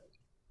side of it?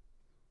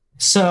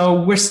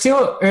 So we're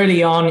still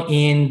early on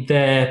in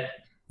the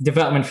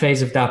development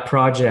phase of that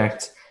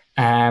project.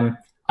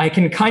 I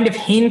can kind of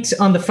hint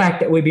on the fact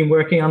that we've been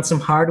working on some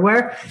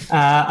hardware.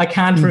 I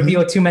can't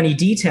reveal too many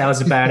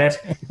details about it,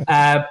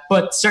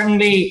 but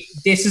certainly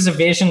this is a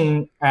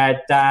vision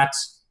that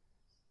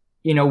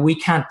we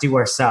can't do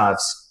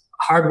ourselves.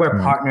 Hardware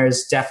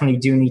partners definitely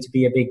do need to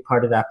be a big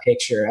part of that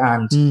picture,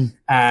 and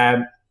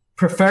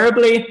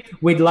preferably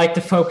we'd like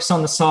to focus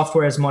on the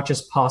software as much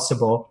as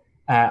possible,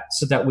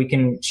 so that we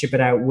can ship it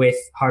out with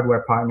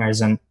hardware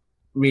partners, and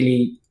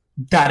really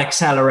that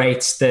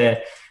accelerates the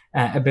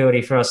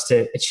ability for us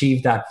to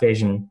achieve that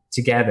vision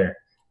together.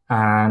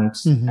 And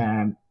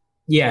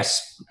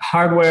yes,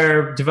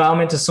 hardware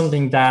development is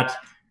something that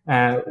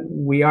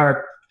we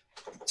are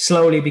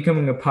slowly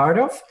becoming a part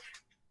of.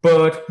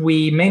 But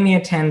we mainly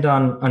intend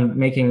on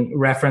making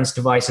reference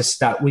devices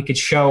that we could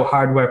show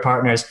hardware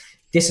partners,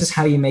 this is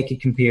how you make a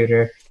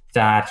computer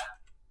that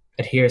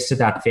adheres to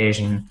that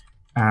vision,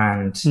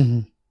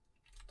 and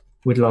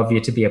we'd love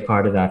you to be a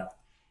part of that.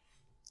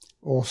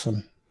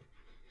 Awesome.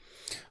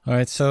 All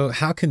right, so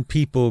how can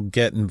people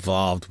get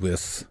involved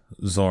with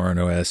Zorin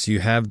OS?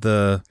 You have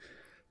the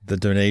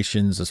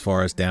donations as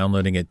far as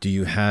downloading it. Do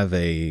you have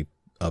a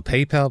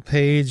PayPal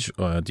page?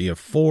 Do you have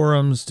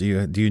forums? Do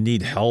you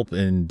need help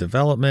in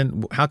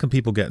development? How can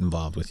people get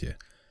involved with you?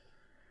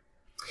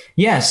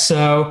 Yes.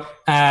 So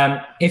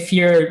if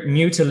you're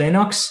new to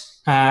Linux,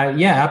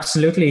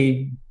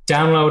 absolutely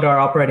download our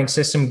operating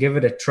system, give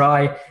it a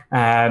try.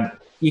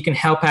 You can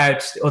help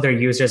out other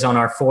users on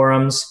our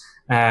forums.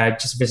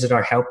 Just visit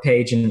our help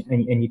page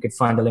and you can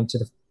find a link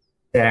to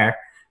there.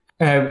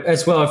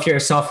 As well, if you're a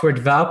software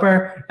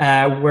developer,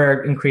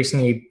 we're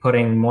increasingly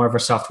putting more of our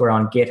software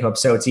on GitHub,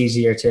 so it's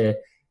easier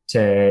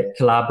to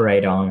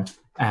collaborate on.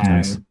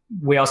 Nice.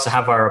 We also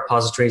have our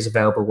repositories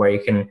available where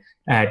you can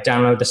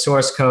download the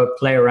source code,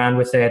 play around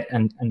with it,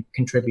 and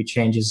contribute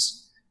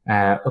changes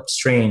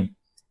upstream.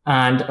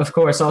 And of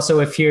course, also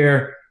if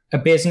you're a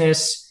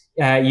business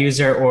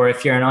user, or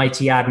if you're an IT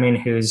admin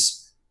who's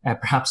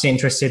perhaps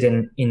interested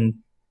in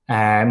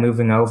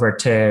moving over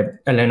to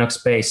a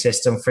Linux-based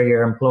system for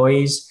your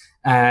employees,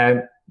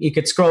 you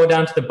could scroll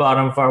down to the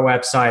bottom of our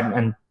website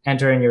and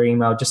enter in your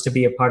email just to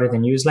be a part of the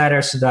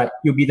newsletter, so that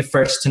you'll be the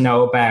first to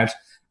know about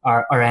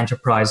our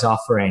enterprise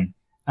offering.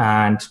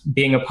 And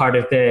being a part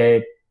of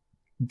the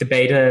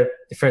beta,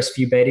 the first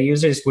few beta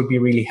users, would be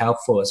really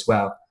helpful as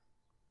well.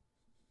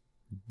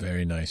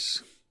 Very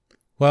nice.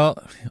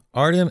 Well,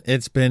 Artem,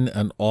 it's been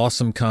an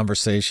awesome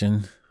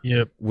conversation.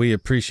 Yep. We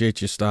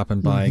appreciate you stopping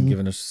by and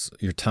giving us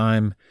your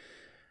time.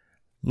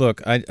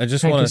 Look, I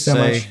just want to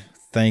say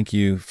thank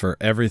you for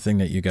everything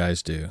that you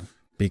guys do,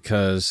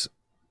 because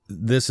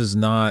this is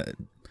not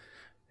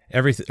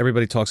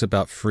everybody talks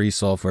about free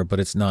software, but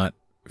it's not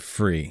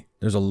free.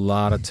 There's a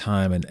lot of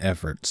time and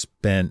effort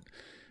spent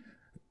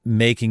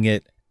making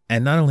it,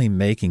 and not only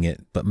making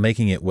it, but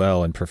making it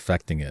well and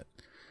perfecting it.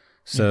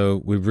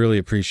 So we really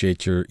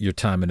appreciate your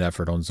time and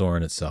effort on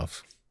Zorin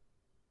itself.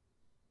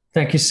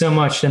 Thank you so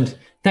much. And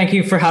thank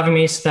you for having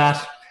me, so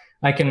that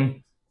I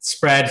can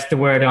spread the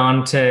word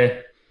on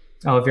to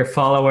all of your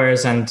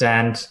followers and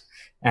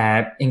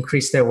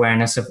increase the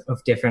awareness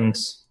of different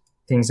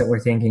things that we're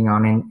thinking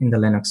on in the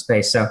Linux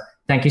space. So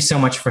thank you so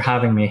much for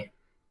having me.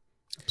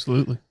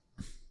 Absolutely.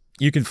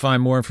 You can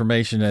find more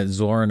information at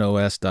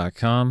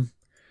zorinos.com,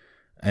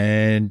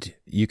 and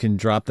you can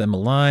drop them a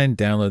line,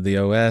 download the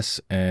OS,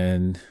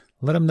 and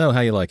let them know how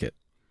you like it.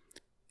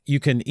 You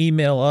can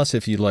email us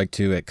if you'd like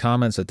to at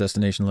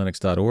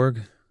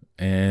comments@destinationlinux.org,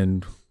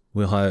 and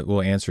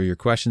we'll answer your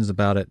questions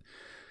about it.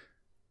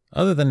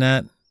 Other than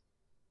that,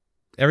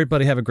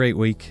 everybody have a great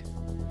week.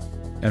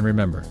 And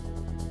remember,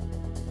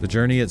 the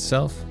journey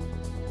itself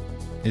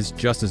is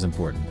just as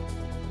important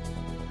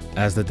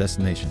as the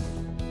destination.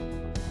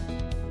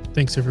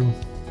 Thanks, everyone.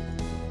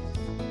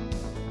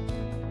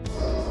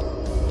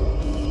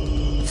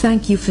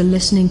 Thank you for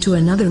listening to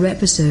another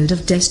episode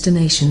of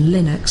Destination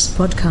Linux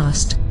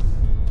podcast.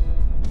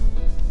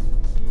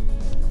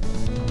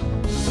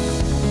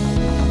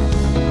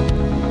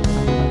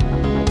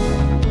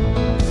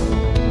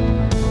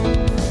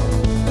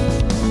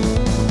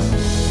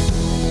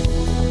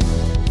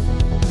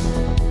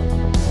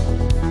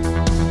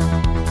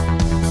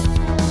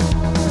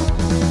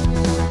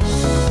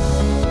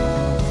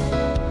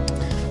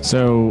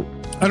 So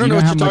I don't know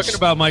what you're talking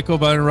about, Michael,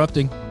 about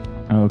interrupting.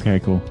 Oh, okay,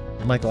 cool.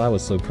 Michael, I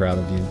was so proud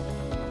of you.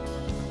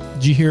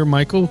 Did you hear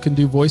Michael can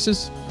do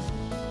voices?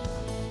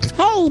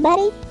 Hey,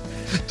 buddy.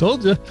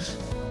 Told you.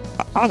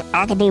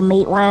 I can do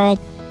Meatwad.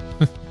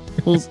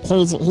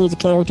 he's a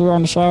character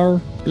on the show.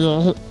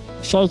 Yeah,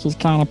 Shake is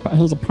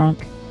he's a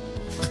punk.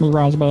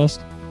 Meatwad's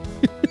best.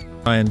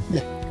 Ryan.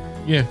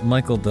 Yeah.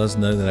 Michael does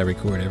know that I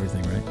record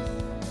everything, right?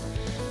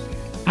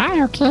 I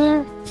don't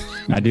care.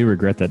 I do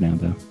regret that now,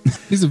 though.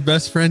 He's the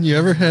best friend you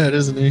ever had,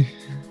 isn't he?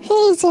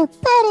 He's a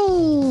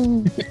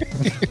buddy.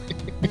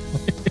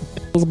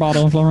 He's a bad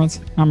influence.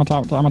 I'm gonna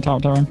talk to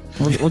him.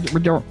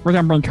 We're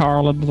gonna bring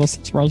Carl into this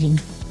situation.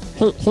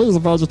 He's a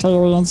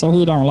vegetarian, so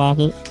he don't like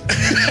it.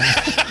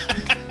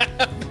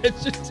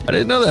 I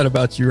didn't know that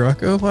about you,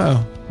 Rocco.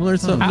 Wow, I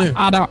learned something new.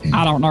 I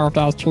don't know if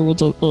that's true.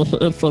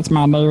 It fits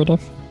my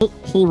narrative.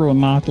 He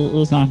wouldn't like it.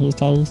 It's not his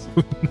taste.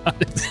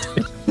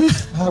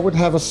 I would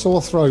have a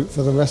sore throat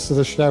for the rest of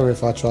the show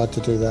if I tried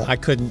to do that. I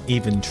couldn't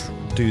even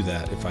do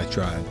that if I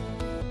tried.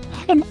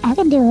 I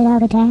can do it all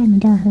the time.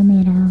 It don't hurt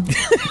me at all.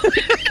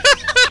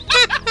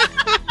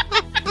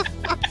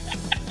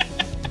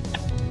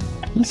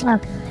 It's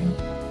okay.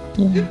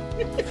 Yeah.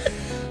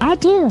 I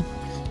do.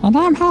 And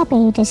I'm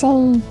happy to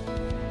say,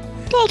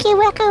 thank you,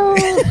 Rocco.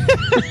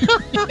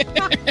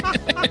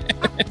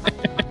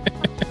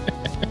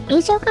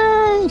 It's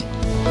okay.